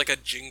starts up with like a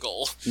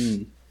jingle,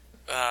 and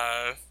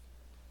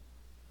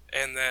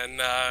then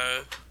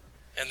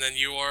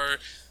you're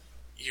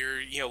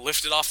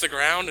lifted off the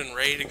ground and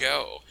ready to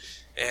go,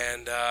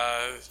 and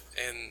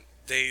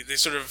they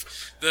sort of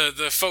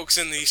the folks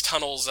in these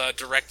tunnels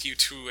direct you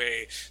to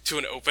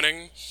an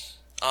opening,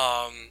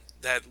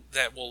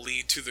 that will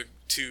lead to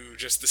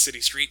just the city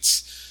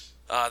streets.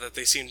 That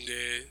they seem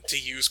to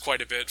use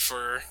quite a bit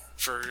for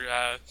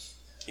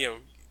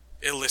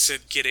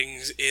illicit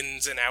gettings,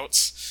 ins and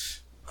outs,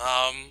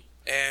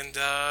 and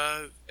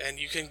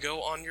you can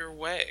go on your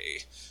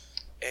way.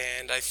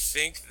 And I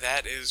think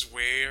that is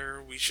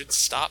where we should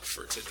stop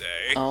for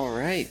today. All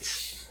right.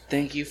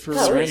 Thank you for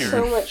That was running.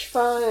 so much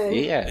fun.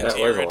 Yeah. That Into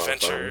your was a lot of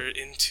adventure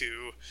fun.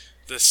 into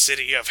the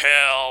city of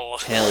hell.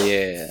 Hell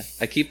yeah.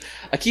 I keep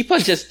on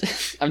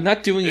just I'm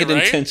not doing it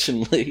Right?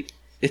 intentionally.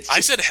 It's I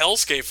just, said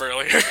hellscape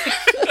earlier.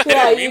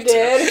 Yeah, I didn't you mean to.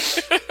 did.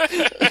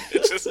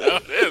 It's just how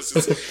it is.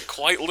 It's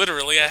quite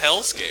literally a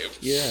hellscape.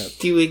 yeah.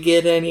 Do we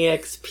get any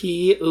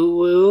XP? Ooh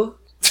woo.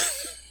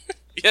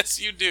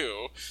 Yes, you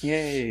do.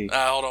 Yay.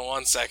 Hold on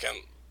 1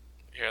 second.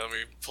 Here, let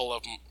me pull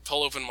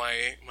open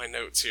my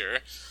notes here.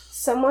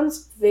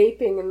 Someone's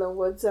vaping in the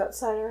woods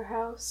outside our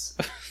house.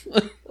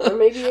 Or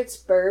maybe it's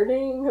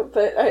burning,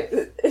 but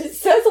it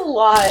says a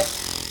lot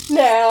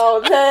now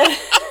that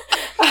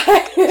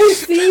I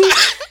see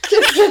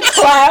just a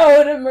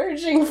cloud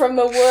emerging from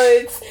the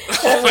woods.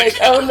 And I'm like,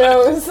 oh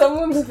no,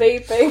 someone's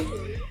vaping.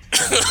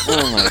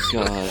 Oh my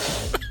god.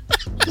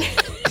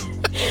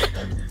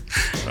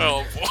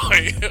 Oh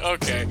boy.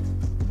 Okay.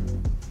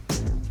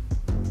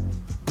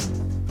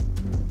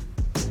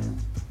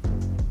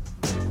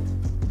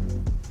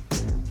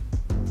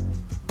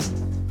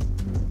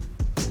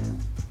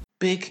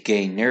 Big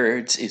Gay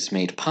Nerds is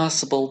made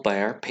possible by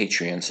our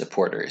Patreon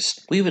supporters.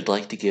 We would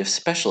like to give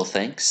special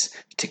thanks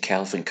to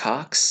Calvin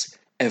Cox,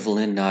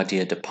 Evelyn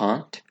Nadia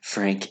DuPont,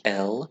 Frank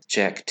L.,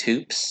 Jack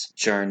Toops,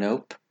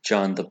 Jarnope,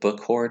 John the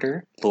Book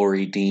Hoarder,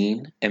 Lori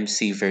Dean,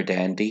 MC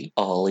Verdandi,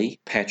 Ollie,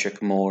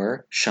 Patrick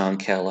Moore, Sean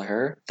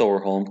Kelleher,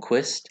 Thor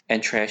Holmquist,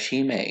 and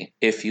Trashy May.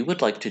 If you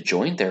would like to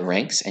join their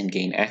ranks and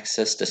gain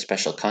access to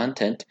special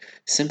content,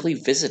 simply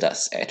visit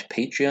us at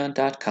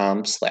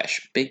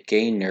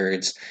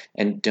patreon.com/biggaynerds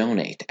and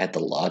donate at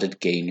the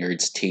lauded Gay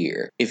Nerds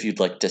tier. If you'd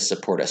like to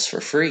support us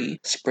for free,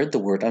 spread the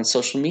word on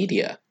social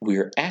media.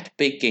 We're at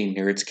Big Gay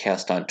Nerds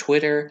Cast on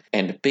Twitter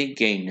and Big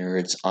Gay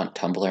Nerds on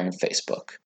Tumblr and Facebook.